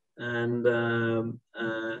 and the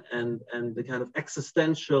kind of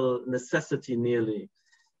existential necessity nearly.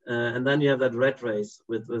 And then you have that rat race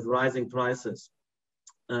with rising prices.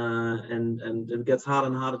 And it gets harder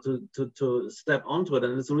and harder to step onto it.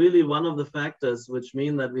 And it's really one of the factors which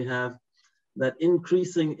mean that we have that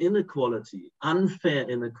increasing inequality, unfair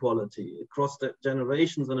inequality across the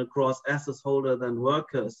generations and across asset holders and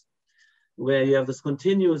workers, where you have this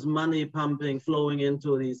continuous money pumping, flowing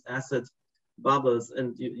into these asset bubbles.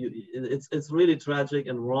 And it's really tragic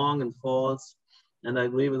and wrong and false. And I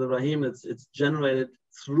agree with Rahim, it's generated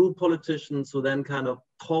through politicians who then kind of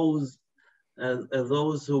pose as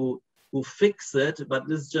those who fix it, but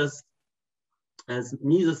this just, as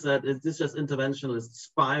Mises said, this just interventionist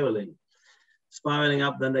spiraling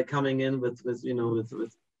up. Then they're coming in with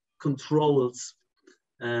controls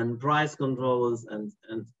and price controls and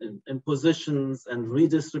impositions and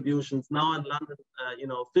redistributions. Now in London,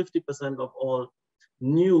 50% of all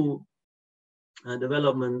new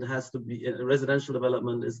development has to be residential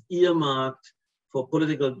development is earmarked for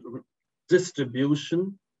political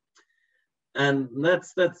distribution. And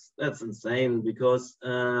that's insane, because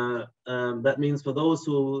that means for those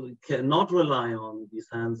who cannot rely on these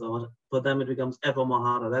hands-on, for them it becomes ever more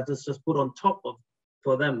harder. That is just put on top of,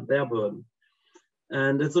 for them, their burden.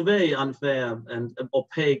 And it's a very unfair and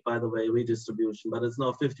opaque, by the way, redistribution, but it's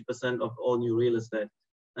now 50% of all new real estate.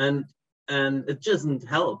 And it doesn't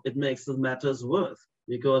help. It makes the matters worse,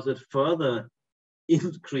 because it further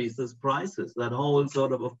increases prices. That whole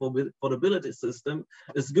sort of affordability system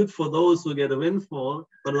is good for those who get a windfall,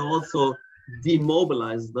 but it also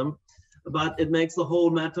demobilizes them. But it makes the whole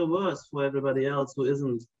matter worse for everybody else who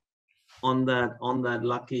isn't on that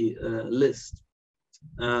lucky list.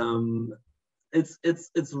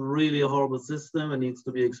 It's really a horrible system and needs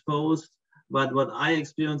to be exposed. But what I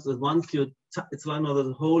experienced is once it's one of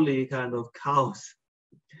those holy kind of cows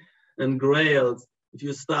and grails. If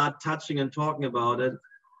you start touching and talking about it,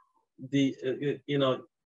 they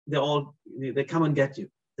come and get you.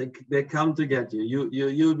 They come to get you.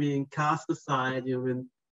 You're being cast aside. You've been,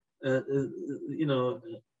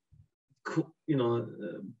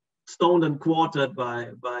 stoned and quartered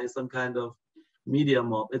by some kind of media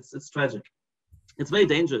mob. It's tragic. It's very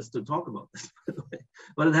dangerous to talk about this, by the way,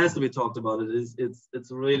 but it has to be talked about. It's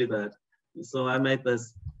really bad. So I made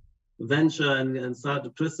this venture and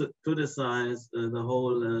started to criticize the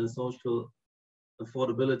whole social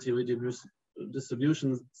affordability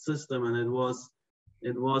redistribution system, and it was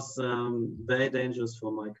very dangerous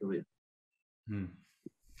for my career.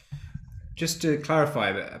 Just to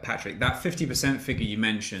clarify, Patrik, that 50% figure you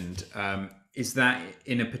mentioned, is that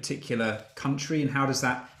in a particular country, and how does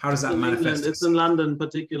that manifest? It's in London in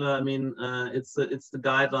particular. I mean, it's the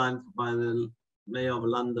guideline by the Mayor of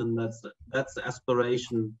London. That's the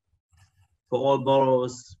aspiration for all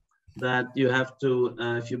boroughs, that you have to,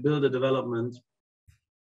 if you build a development,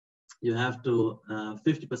 you have to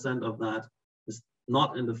 50% of that is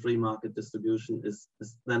not in the free market distribution, is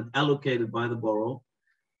then allocated by the borough.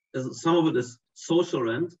 Some of it is social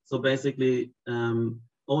rent. So basically,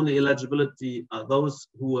 only eligibility are those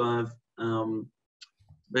who have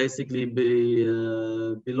basically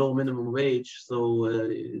below minimum wage. So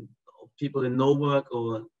people in no work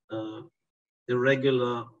or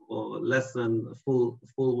irregular or less than full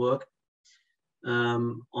work.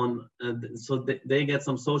 So they get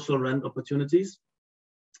some social rent opportunities.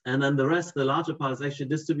 And then the rest, the larger part, is actually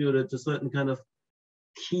distributed to certain kind of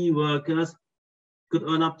key workers, could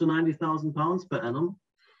earn up to £90,000 per annum,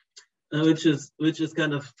 which is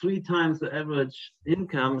kind of 3 times the average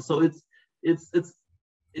income. So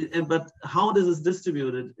but how this is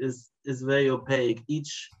distributed is very opaque.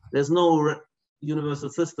 There's no universal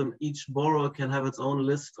system. Each borrower can have its own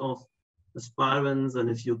list of aspirants, and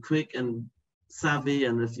if you're quick and savvy,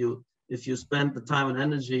 and if you spend the time and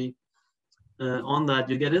energy on that,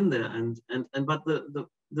 you get in there. But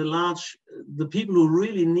the people who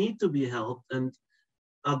really need to be helped and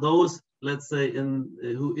are those, let's say, in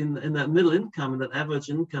that middle income, in that average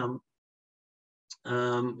income,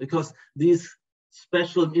 because these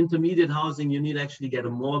special intermediate housing, you need to actually get a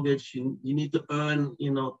mortgage. You need to earn,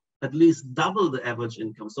 at least double the average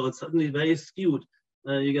income. So it's suddenly very skewed.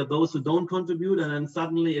 You get those who don't contribute, and then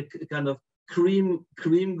suddenly a kind of cream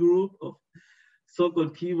group of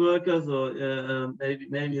so-called key workers, or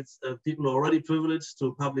maybe it's people who are already privileged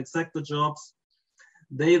to public sector jobs.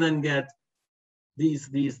 They then get these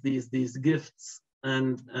gifts,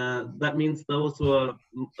 and that means those who are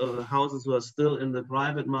houses who are still in the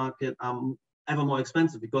private market are ever more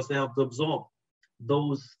expensive, because they have to absorb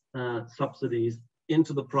those subsidies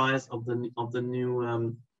into the price of the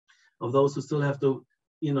new of those who still have to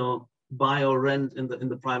buy or rent in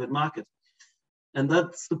the private market. And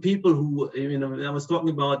that's the people who, I was talking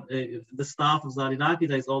about the staff of Zaha Hadid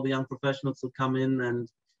Architects, all the young professionals who come in and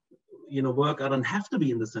work out and have to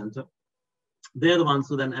be in the center. They're the ones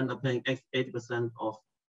who then end up paying 80% of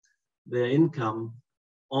their income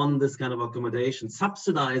on this kind of accommodation,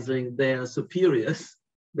 subsidizing their superiors,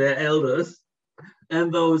 their elders,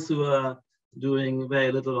 and those who are doing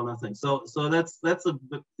very little or nothing. So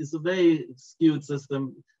it's a very skewed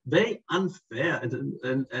system, very unfair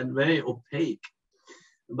and very opaque.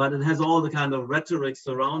 But it has all the kind of rhetoric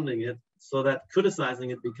surrounding it, so that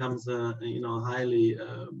criticizing it becomes a highly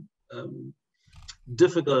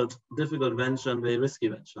difficult venture and very risky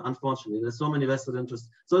venture. Unfortunately, there's so many vested interests.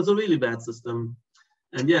 So it's a really bad system.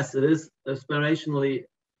 And yes, it is aspirationally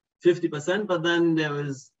 50%, but then there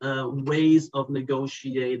is ways of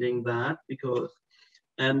negotiating that,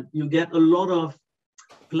 and you get a lot of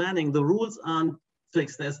planning. The rules aren't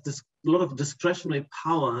fixed. There's a lot of discretionary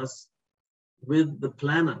powers with the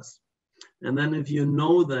planners. And then if you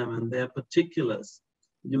know them and their particulars,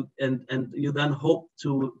 you then hope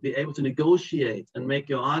to be able to negotiate and make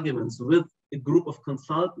your arguments with a group of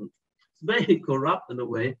consultants. It's very corrupt in a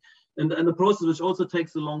way, and the process, which also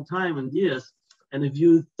takes a long time and years. And if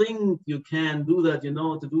you think you can do that,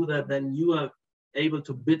 to do that, then you are able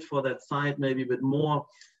to bid for that site maybe a bit more,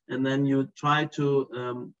 and then you try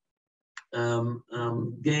to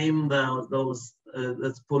game those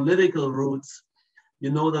political routes.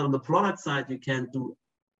 That on the product side you can't do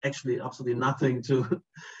actually absolutely nothing to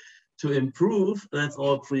improve. That's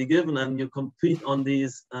all pre-given, and you compete on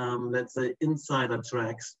these let's say insider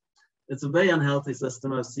tracks. It's a very unhealthy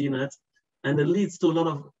system. I've seen it, and it leads to a lot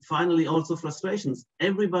of finally also frustrations.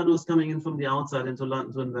 Everybody who's coming in from the outside into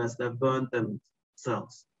London to invest, they've burned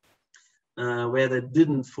themselves, where they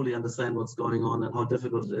didn't fully understand what's going on and how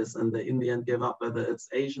difficult it is, and they in the end gave up, whether it's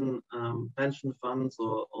Asian pension funds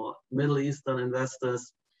or Middle Eastern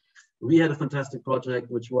investors. We had a fantastic project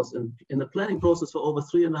which was in the planning process for over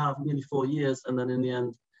 3.5, nearly 4 years, and then in the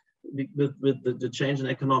end, with the change in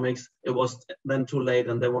economics, it was then too late,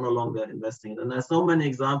 and they were no longer investing in it. And there's so many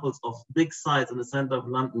examples of big sites in the center of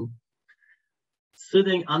London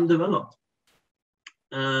sitting undeveloped,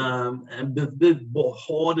 and with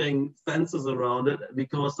hoarding fences around it,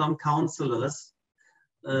 because some councillors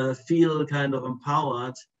feel kind of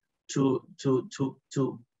empowered to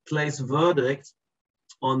place verdict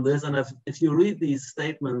on this. And if you read these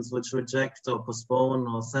statements which reject or postpone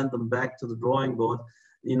or send them back to the drawing board,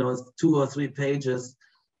 it's 2 or 3 pages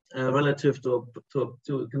relative to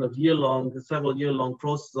kind of several year-long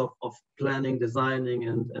process of planning, designing,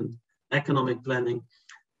 and economic planning.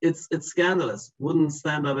 It's scandalous. Wouldn't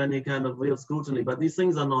stand up any kind of real scrutiny. But these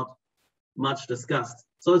things are not much discussed.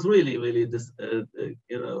 So it's really, really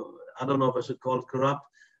I don't know if I should call it corrupt,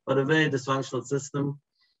 but a very dysfunctional system,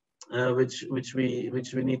 which we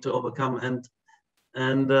need to overcome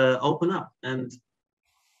and open up. And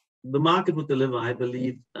the market would deliver, I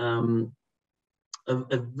believe,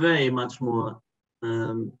 a very much more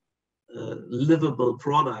livable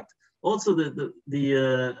product. Also,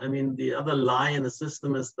 the other lie in the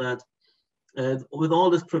system is that with all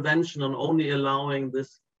this prevention on only allowing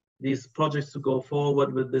these projects to go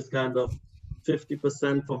forward with this kind of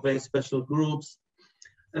 50% for very special groups,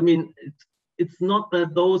 it's not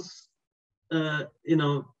that those,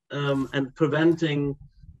 and preventing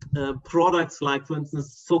products like, for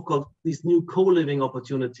instance, so-called these new co-living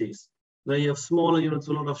opportunities, where you have smaller units,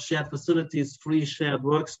 a lot of shared facilities, free shared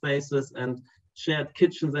workspaces, and shared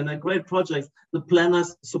kitchens, and they're great projects. The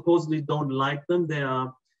planners supposedly don't like them. They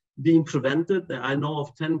are being prevented. I know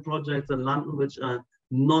of 10 projects in London which are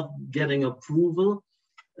not getting approval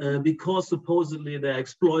because supposedly they're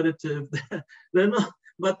exploitative. They're not,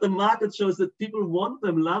 but the market shows that people want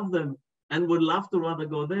them, love them, and would love to rather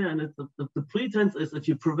go there. And it's the pretense is if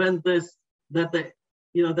you prevent this, that they,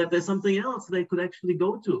 that there's something else they could actually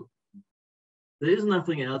go to. There is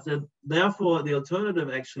nothing else, and therefore the alternative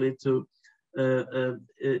actually to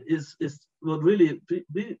is what really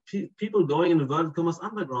people going in inverted commas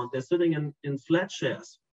underground. They're sitting in flat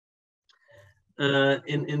shares,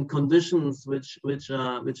 in conditions which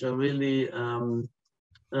are really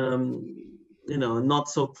not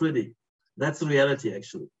so pretty. That's the reality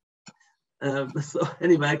actually. So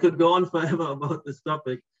anyway, I could go on forever about this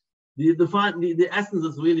topic. The essence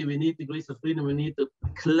is really we need degrees of freedom. We need the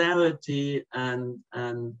clarity and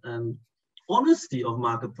honesty of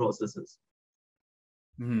market processes.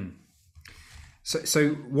 Mm. So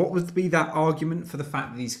what would be that argument for the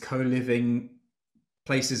fact that these co-living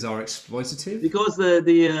places are exploitative? Because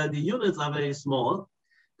the units are very small,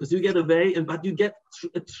 because you get but you get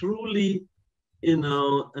a truly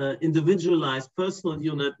individualized personal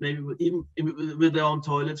unit, maybe even with their own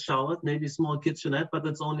toilet, shower, maybe small kitchenette, but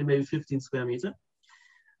that's only maybe 15 square meter,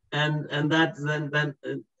 and that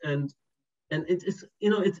it is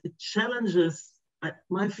it challenges.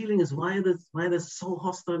 My feeling is why they're so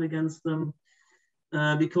hostile against them,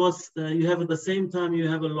 because you have at the same time you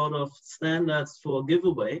have a lot of standards for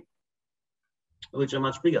giveaway, which are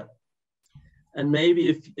much bigger, and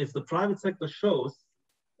maybe if the private sector shows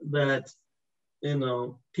that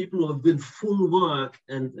people who have been full work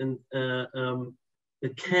and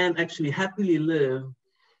can actually happily live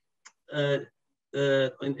in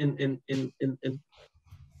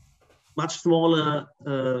much smaller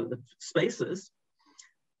spaces,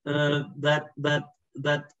 that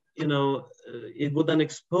it would then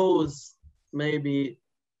expose maybe.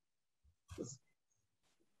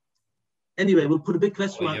 Anyway, we'll put a big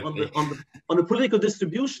question mark on the political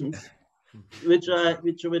distributions. Which are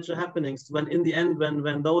happening when in the end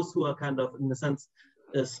when those who are kind of in a sense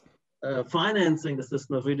is financing the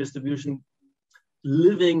system of redistribution,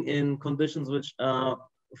 living in conditions which are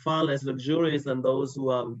far less luxurious than those who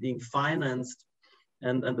are being financed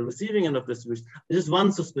and the receiving end of distribution. This is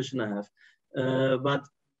one suspicion I have, but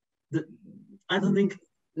I don't think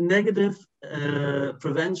negative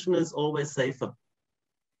prevention is always safer.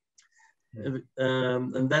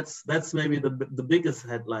 And that's maybe the biggest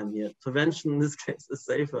headline here. Prevention in this case is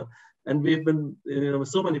safer, and we've been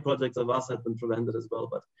so many projects of us have been prevented as well.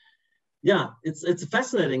 But yeah, it's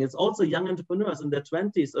fascinating. It's also young entrepreneurs in their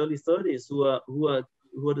 20s, early 30s who are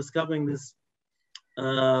discovering this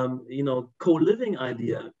co-living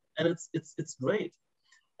idea, and it's great.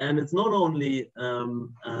 And it's not only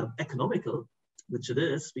economical, which it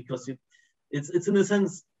is, because it's in a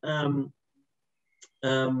sense.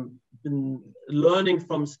 Been learning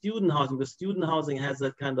from student housing, because student housing has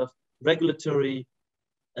that kind of regulatory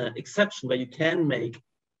exception where you can make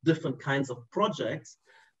different kinds of projects,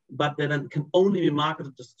 but they then can only be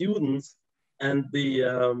marketed to students. And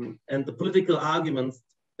the political arguments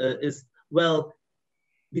is, well,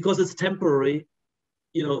 because it's temporary,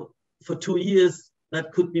 for 2 years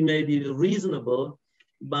that could be maybe reasonable,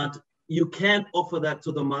 but you can't offer that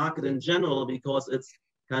to the market in general because it's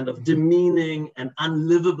kind of demeaning and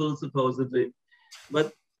unlivable, supposedly,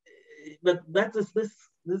 but that is this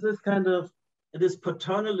is kind of this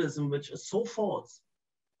paternalism which is so false,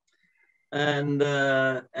 and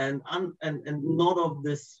not of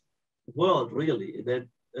this world really, that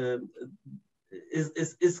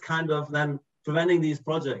is kind of then preventing these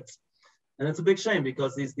projects, and it's a big shame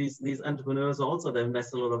because these entrepreneurs also, they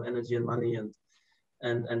invest a lot of energy and money,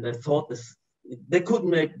 and they thought this they couldn't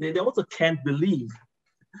make, they also can't believe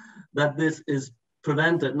that this is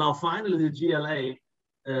prevented. Now, finally, the GLA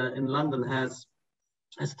in London has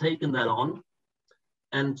taken that on.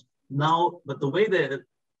 And now, but the way they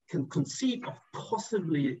can conceive of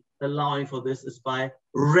possibly allowing for this is by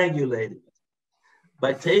regulating it,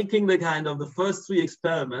 by taking the kind of the first 3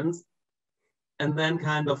 experiments and then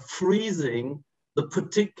kind of freezing the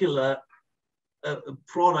particular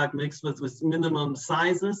product mix with minimum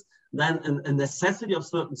sizes, then a necessity of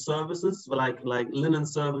certain services, like linen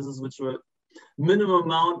services, which were minimum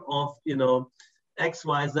amount of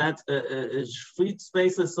XYZ free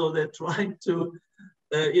spaces. So they're trying to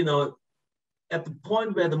at the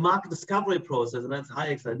point where the market discovery process, and that's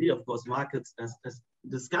Hayek's idea, of course, markets as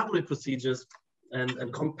discovery procedures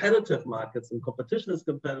and competitive markets, and competition is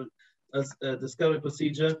competitive as a discovery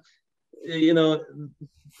procedure. The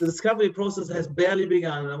discovery process has barely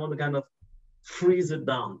begun, and I want to kind of freeze it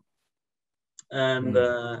down. And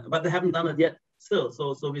but they haven't done it yet still.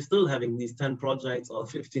 So we're still having these 10 projects or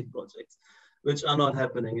 15 projects, which are not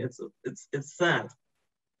happening. It's sad.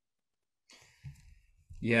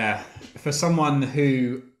 Yeah, for someone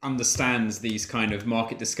who understands these kind of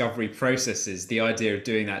market discovery processes, the idea of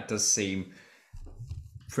doing that does seem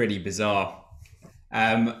pretty bizarre.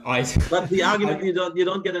 But the argument I, you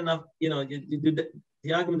don't get enough.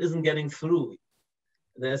 The argument isn't getting through.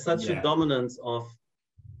 There's such a yeah, dominance of,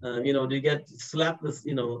 you get slapped with,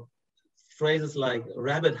 phrases like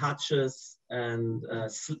rabbit hutches and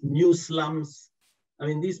new slums. I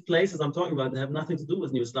mean, these places I'm talking about, they have nothing to do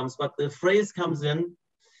with new slums, but the phrase comes in,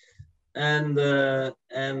 and I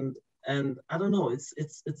don't know.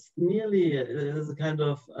 It's nearly there's a kind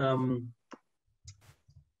of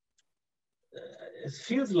it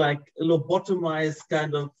feels like a lobotomized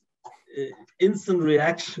kind of instant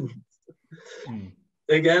reaction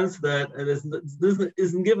against that, and this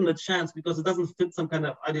isn't given a chance because it doesn't fit some kind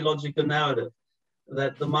of ideological narrative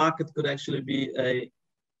that the market could actually be a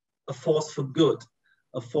force for good,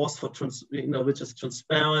 a force for which is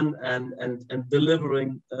transparent and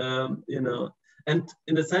delivering, and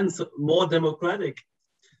in a sense more democratic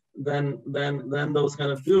than those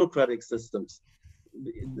kind of bureaucratic systems.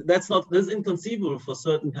 That's inconceivable for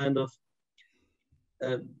certain kind of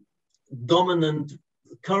dominant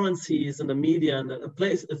currencies in the media, and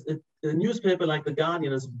a newspaper like The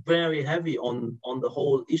Guardian is very heavy on the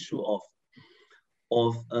whole issue of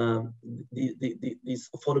these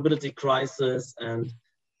affordability crisis, and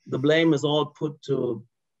the blame is all put to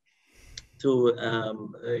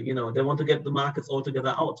they want to get the markets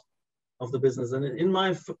altogether out of the business. And in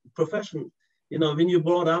my profession, when you're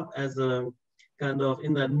brought up as a kind of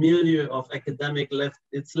in that milieu of academic left,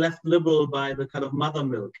 it's left liberal by the kind of mother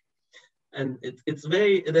milk, and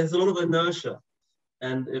there's a lot of inertia.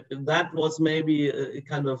 And if that was maybe it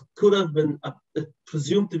kind of could have been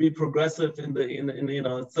presumed to be progressive in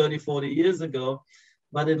 30, 40 years ago,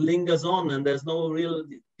 but it lingers on, and there's no real,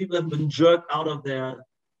 people have been jerked out of their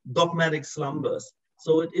dogmatic slumbers.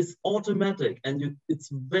 So it is automatic, and it's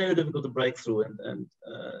very difficult to break through, and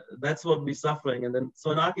that's what we're suffering. And then, so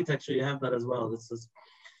in architecture, you have that as well. This is,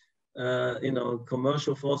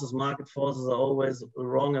 commercial forces, market forces are always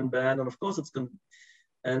wrong and bad, and of course it's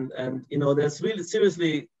and there's really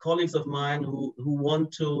seriously colleagues of mine who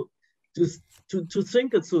want to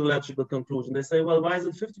think it to the logical conclusion. They say, well, why is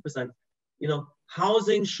it 50%?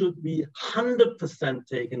 Housing should be 100%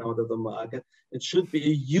 taken out of the market. It should be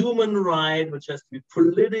a human right, which has to be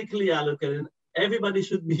politically allocated. Everybody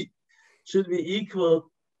should be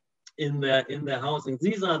equal in their housing.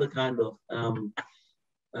 These are the kind of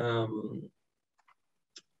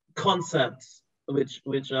concepts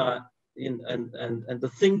which are and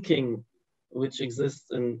the thinking which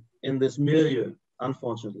exists in this milieu,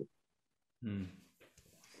 unfortunately. Hmm.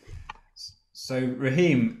 So,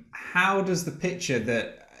 Rahim, how does the picture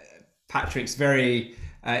that Patrik's very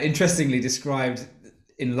interestingly described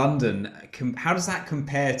in London, how does that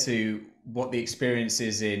compare to what the experience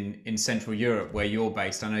is in Central Europe, where you're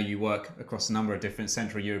based? I know you work across a number of different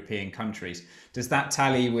Central European countries. Does that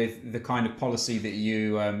tally with the kind of policy that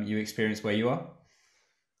you experience where you are?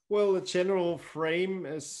 Well, the general frame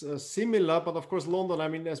is similar, but of course, London, I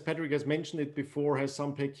mean, as Patrik has mentioned it before, has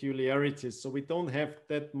some peculiarities. So we don't have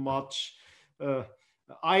that much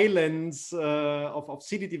islands of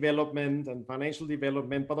city development and financial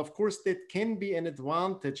development, but of course that can be an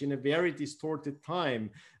advantage in a very distorted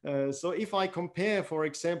time. So if I compare, for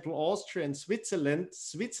example, Austria and Switzerland,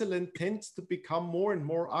 Switzerland tends to become more and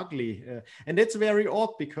more ugly. And that's very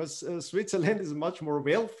odd because Switzerland is much more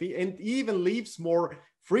wealthy and even leaves more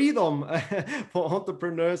freedom for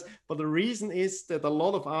entrepreneurs. But the reason is that a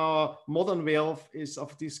lot of our modern wealth is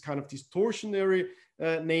of this kind of distortionary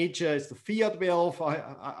nature. It's the fiat wealth,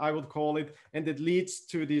 I would call it, and it leads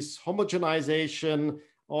to this homogenization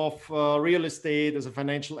of real estate as a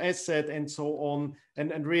financial asset and so on,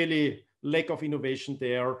 and really lack of innovation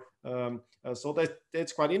there. So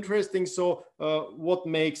that's quite interesting. So what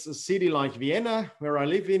makes a city like Vienna, where I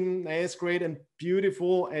live in, as great and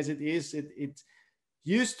beautiful as it is, it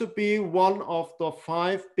used to be one of the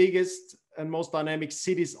 5 biggest and most dynamic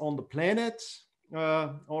cities on the planet.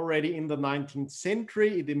 Already in the 19th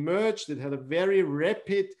century, it emerged. It had a very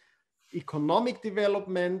rapid economic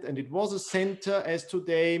development, and it was a center as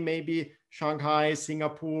today, maybe Shanghai,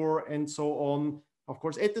 Singapore, and so on, of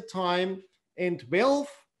course, at the time. And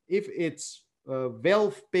wealth, if it's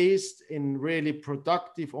wealth-based in really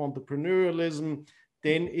productive entrepreneurialism,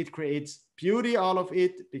 then it creates beauty out of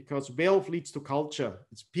it, because wealth leads to culture.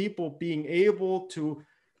 It's people being able to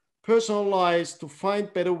personalize, to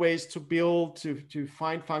find better ways to build, to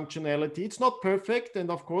find functionality. It's not perfect.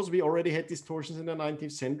 And of course, we already had distortions in the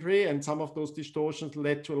 19th century, and some of those distortions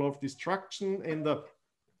led to a lot of destruction in the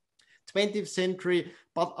 20th century,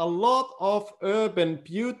 but a lot of urban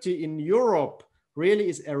beauty in Europe really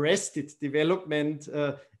is arrested development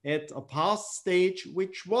at a past stage,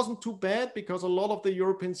 which wasn't too bad because a lot of the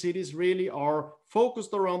European cities really are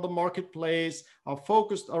focused around the marketplace, are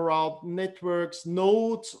focused around networks,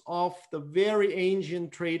 nodes of the very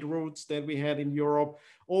ancient trade routes that we had in Europe,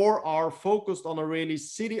 or are focused on a really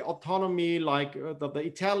city autonomy like the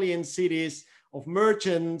Italian cities of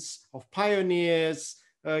merchants, of pioneers,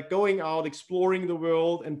 going out, exploring the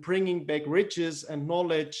world and bringing back riches and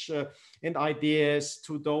knowledge and ideas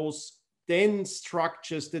to those dense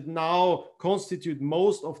structures that now constitute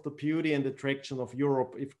most of the beauty and attraction of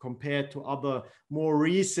Europe if compared to other more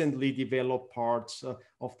recently developed parts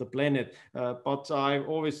of the planet. But I've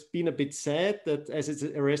always been a bit sad that as it's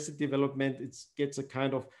arrested development, it gets a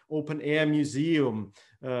kind of open air museum.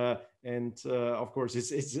 Of course,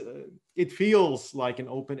 it feels like an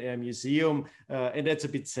open air museum, and that's a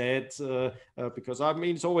bit sad because I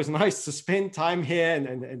mean, it's always nice to spend time here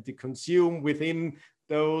and to consume within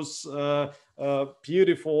those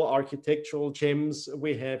beautiful architectural gems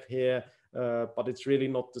we have here. But it's really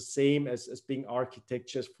not the same as being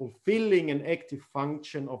architecture, fulfilling an active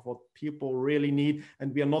function of what people really need.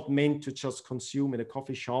 And we are not meant to just consume in a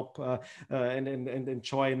coffee shop and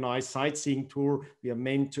enjoy a nice sightseeing tour. We are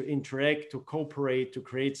meant to interact, to cooperate, to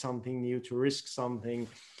create something new, to risk something.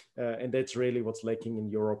 And that's really what's lacking in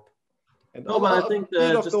Europe. And no, but I think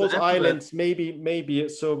of those islands maybe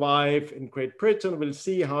survive in Great Britain. We'll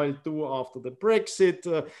see how it'll do after the Brexit.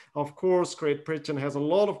 Of course, Great Britain has a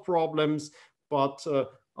lot of problems, but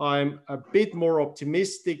I'm a bit more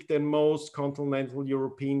optimistic than most continental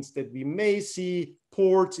Europeans that we may see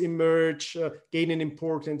ports emerge, gain in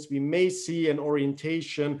importance. We may see an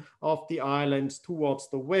orientation of the islands towards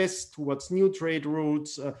the west, towards new trade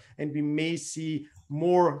routes, and we may see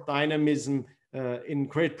more dynamism in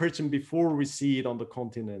Great Britain before we see it on the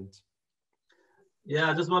continent. Yeah,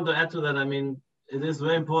 I just want to add to that. I mean, it is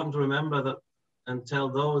very important to remember that and tell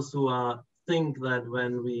those who think that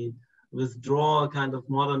when we withdraw kind of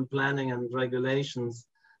modern planning and regulations,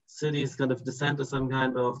 cities kind of descend to some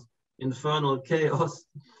kind of infernal chaos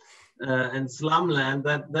and slumland,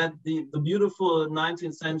 that the beautiful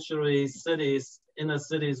 19th century cities, inner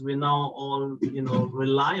cities we now all,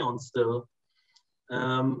 rely on still,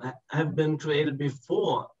 have been created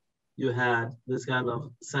before you had this kind of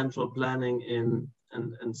central planning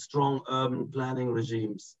and strong urban planning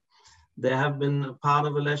regimes. They have been part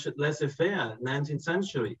of a laissez-faire 19th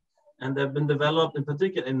century, and they've been developed in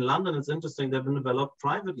particular in London. It's interesting, they've been developed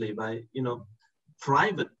privately by,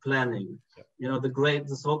 private planning,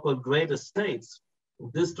 the so-called great estates,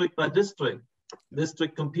 district by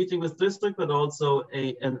district competing with district, but also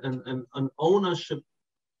an ownership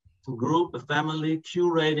group, a family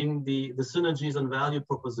curating the synergies and value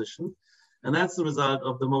proposition. And that's the result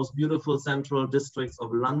of the most beautiful central districts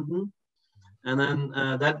of London. And then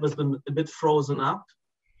that was a bit frozen up.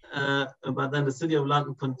 But then the City of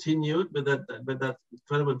London continued with that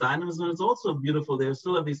incredible dynamism. It's also beautiful. They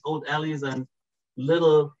still have these old alleys and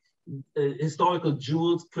little historical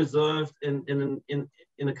jewels preserved in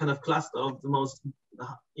a kind of cluster of the most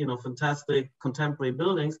fantastic contemporary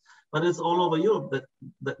buildings. But it's all over Europe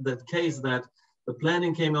that case that the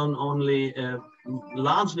planning came on only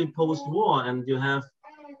largely post-war, and you have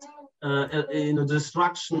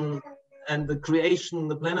destruction and the creation.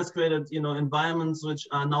 The planners created environments which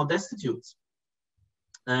are now destitute.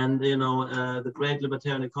 And the great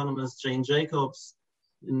libertarian economist Jane Jacobs,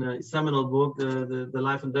 in a seminal book, The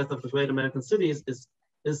Life and Death of the Great American Cities,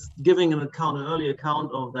 is giving an early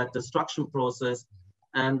account of that destruction process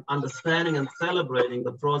and understanding and celebrating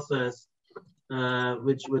the process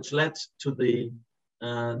which led to the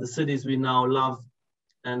cities we now love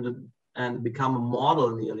and become a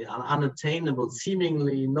model, nearly an unattainable,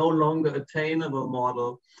 seemingly no longer attainable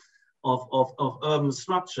model of urban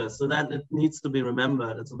structure. So that it needs to be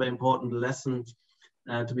remembered. It's a very important lesson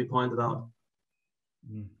to be pointed out.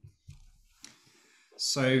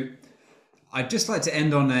 So I'd just like to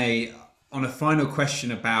end on a final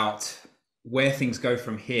question about where things go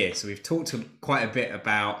from here. So we've talked quite a bit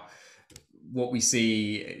about what we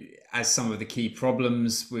see as some of the key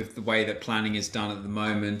problems with the way that planning is done at the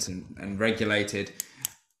moment and regulated.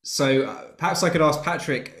 So perhaps I could ask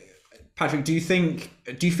Patrik, do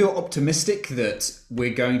you feel optimistic that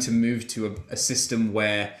we're going to move to a system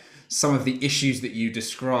where some of the issues that you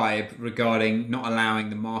describe regarding not allowing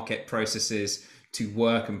the market processes to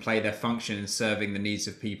work and play their function in serving the needs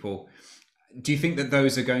of people, do you think that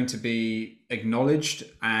those are going to be acknowledged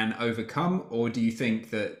and overcome, or do you think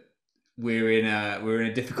that we're in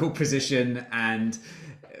a difficult position and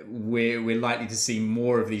we're likely to see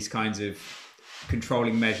more of these kinds of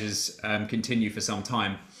controlling measures continue for some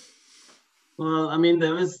time? Well, I mean,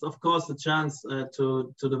 there is, of course, a chance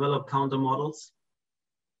to develop counter models.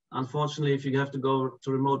 Unfortunately, if you have to go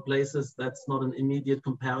to remote places, that's not an immediate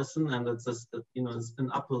comparison, and it's just, you know, it's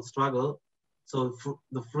an uphill struggle. So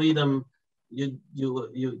the freedom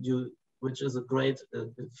which is a great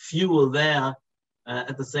fuel there.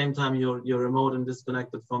 At the same time, you're remote and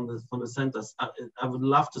disconnected from the centers. I would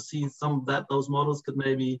love to see some of those models could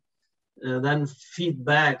maybe then feed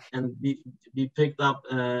back and be picked up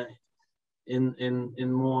in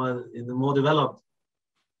the more developed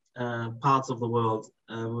parts of the world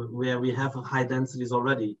where we have high densities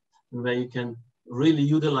already, and where you can really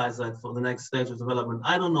utilize that for the next stage of development.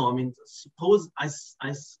 I don't know. I mean, suppose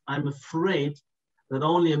I'm afraid that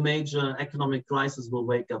only a major economic crisis will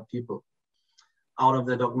wake up people out of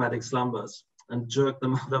their dogmatic slumbers and jerk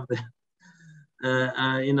them out of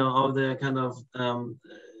their, you know, of their kind of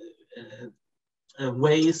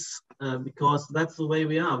ways, because that's the way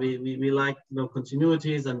we are. We like, you know,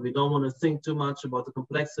 continuities, and we don't want to think too much about the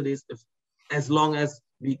complexities. As long as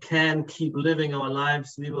we can keep living our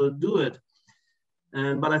lives, we will do it.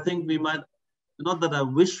 But I think we might, not that I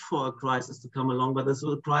wish for a crisis to come along, but this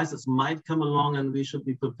crisis might come along, and we should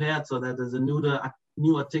be prepared so that there's a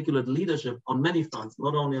new articulate leadership on many fronts,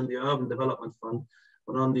 not only on the urban development front,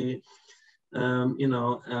 but on the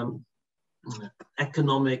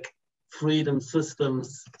economic freedom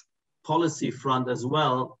systems policy front as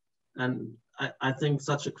well. And I think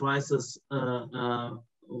such a crisis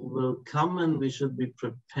will come, and we should be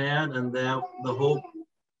prepared, and there the hope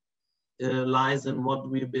lies in what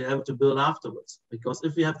we'll be able to build afterwards. Because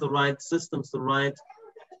if we have the right systems, the right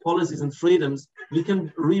policies and freedoms, we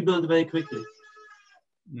can rebuild very quickly.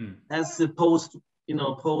 As the post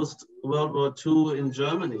World War II in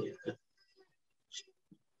Germany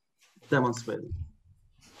demonstrated.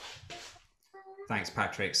 Thanks,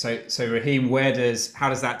 Patrik. So Rahim, how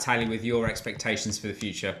does that tally with your expectations for the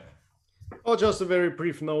future? Oh, just a very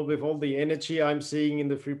brief note. With all the energy I'm seeing in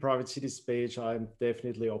the Free Private Cities page, I'm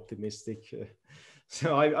definitely optimistic.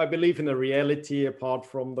 So I believe in a reality apart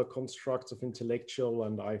from the constructs of intellectual,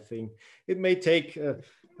 and I think it may take a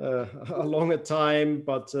longer time,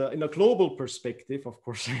 but in a global perspective, of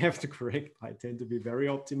course, I have to correct, I tend to be very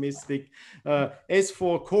optimistic. As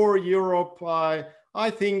for core Europe, I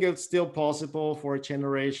think it's still possible for a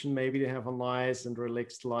generation maybe to have a nice and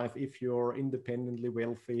relaxed life if you're independently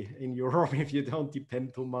wealthy in Europe, if you don't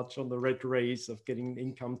depend too much on the red race of getting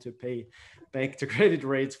income to pay back the credit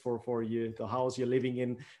rates for you, the house you're living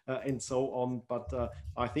in, and so on. But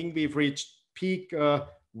I think we've reached peak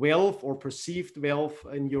wealth or perceived wealth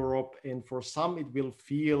in Europe, and for some it will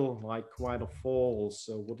feel like quite a fall.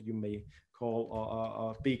 So what you may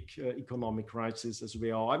call a big economic crisis as we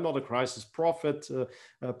are. I'm not a crisis prophet,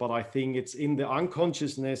 but I think it's in the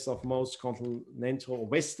unconsciousness of most continental or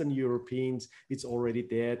Western Europeans. It's already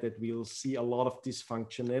there that we'll see a lot of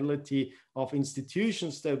dysfunctionality of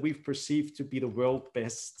institutions that we've perceived to be the world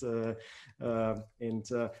best. And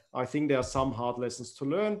I think there are some hard lessons to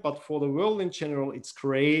learn, but for the world in general, it's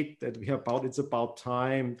great that it's about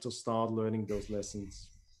time to start learning those lessons.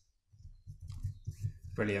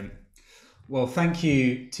 Brilliant. Well, thank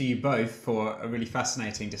you to you both for a really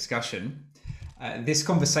fascinating discussion. This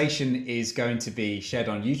conversation is going to be shared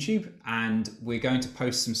on YouTube, and we're going to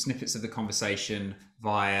post some snippets of the conversation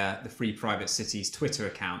via the Free Private Cities Twitter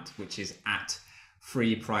account, which is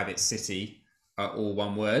 @FreePrivateCity, all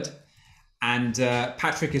one word. And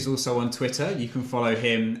Patrik is also on Twitter. You can follow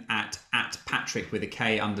him at Patrik with a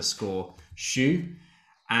K_Schu.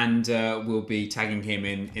 And we'll be tagging him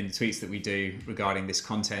in the tweets that we do regarding this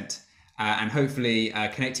content. And hopefully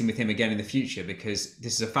connecting with him again in the future, because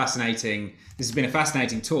this has been a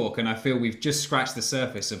fascinating talk, and I feel we've just scratched the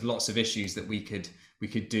surface of lots of issues that we could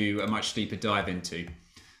do a much deeper dive into.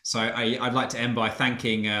 So I'd like to end by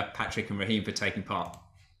thanking Patrik and Rahim for taking part.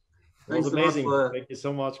 It was amazing. Thank you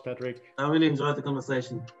so much, Patrik. I really enjoyed the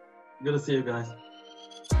conversation. Good to see you guys.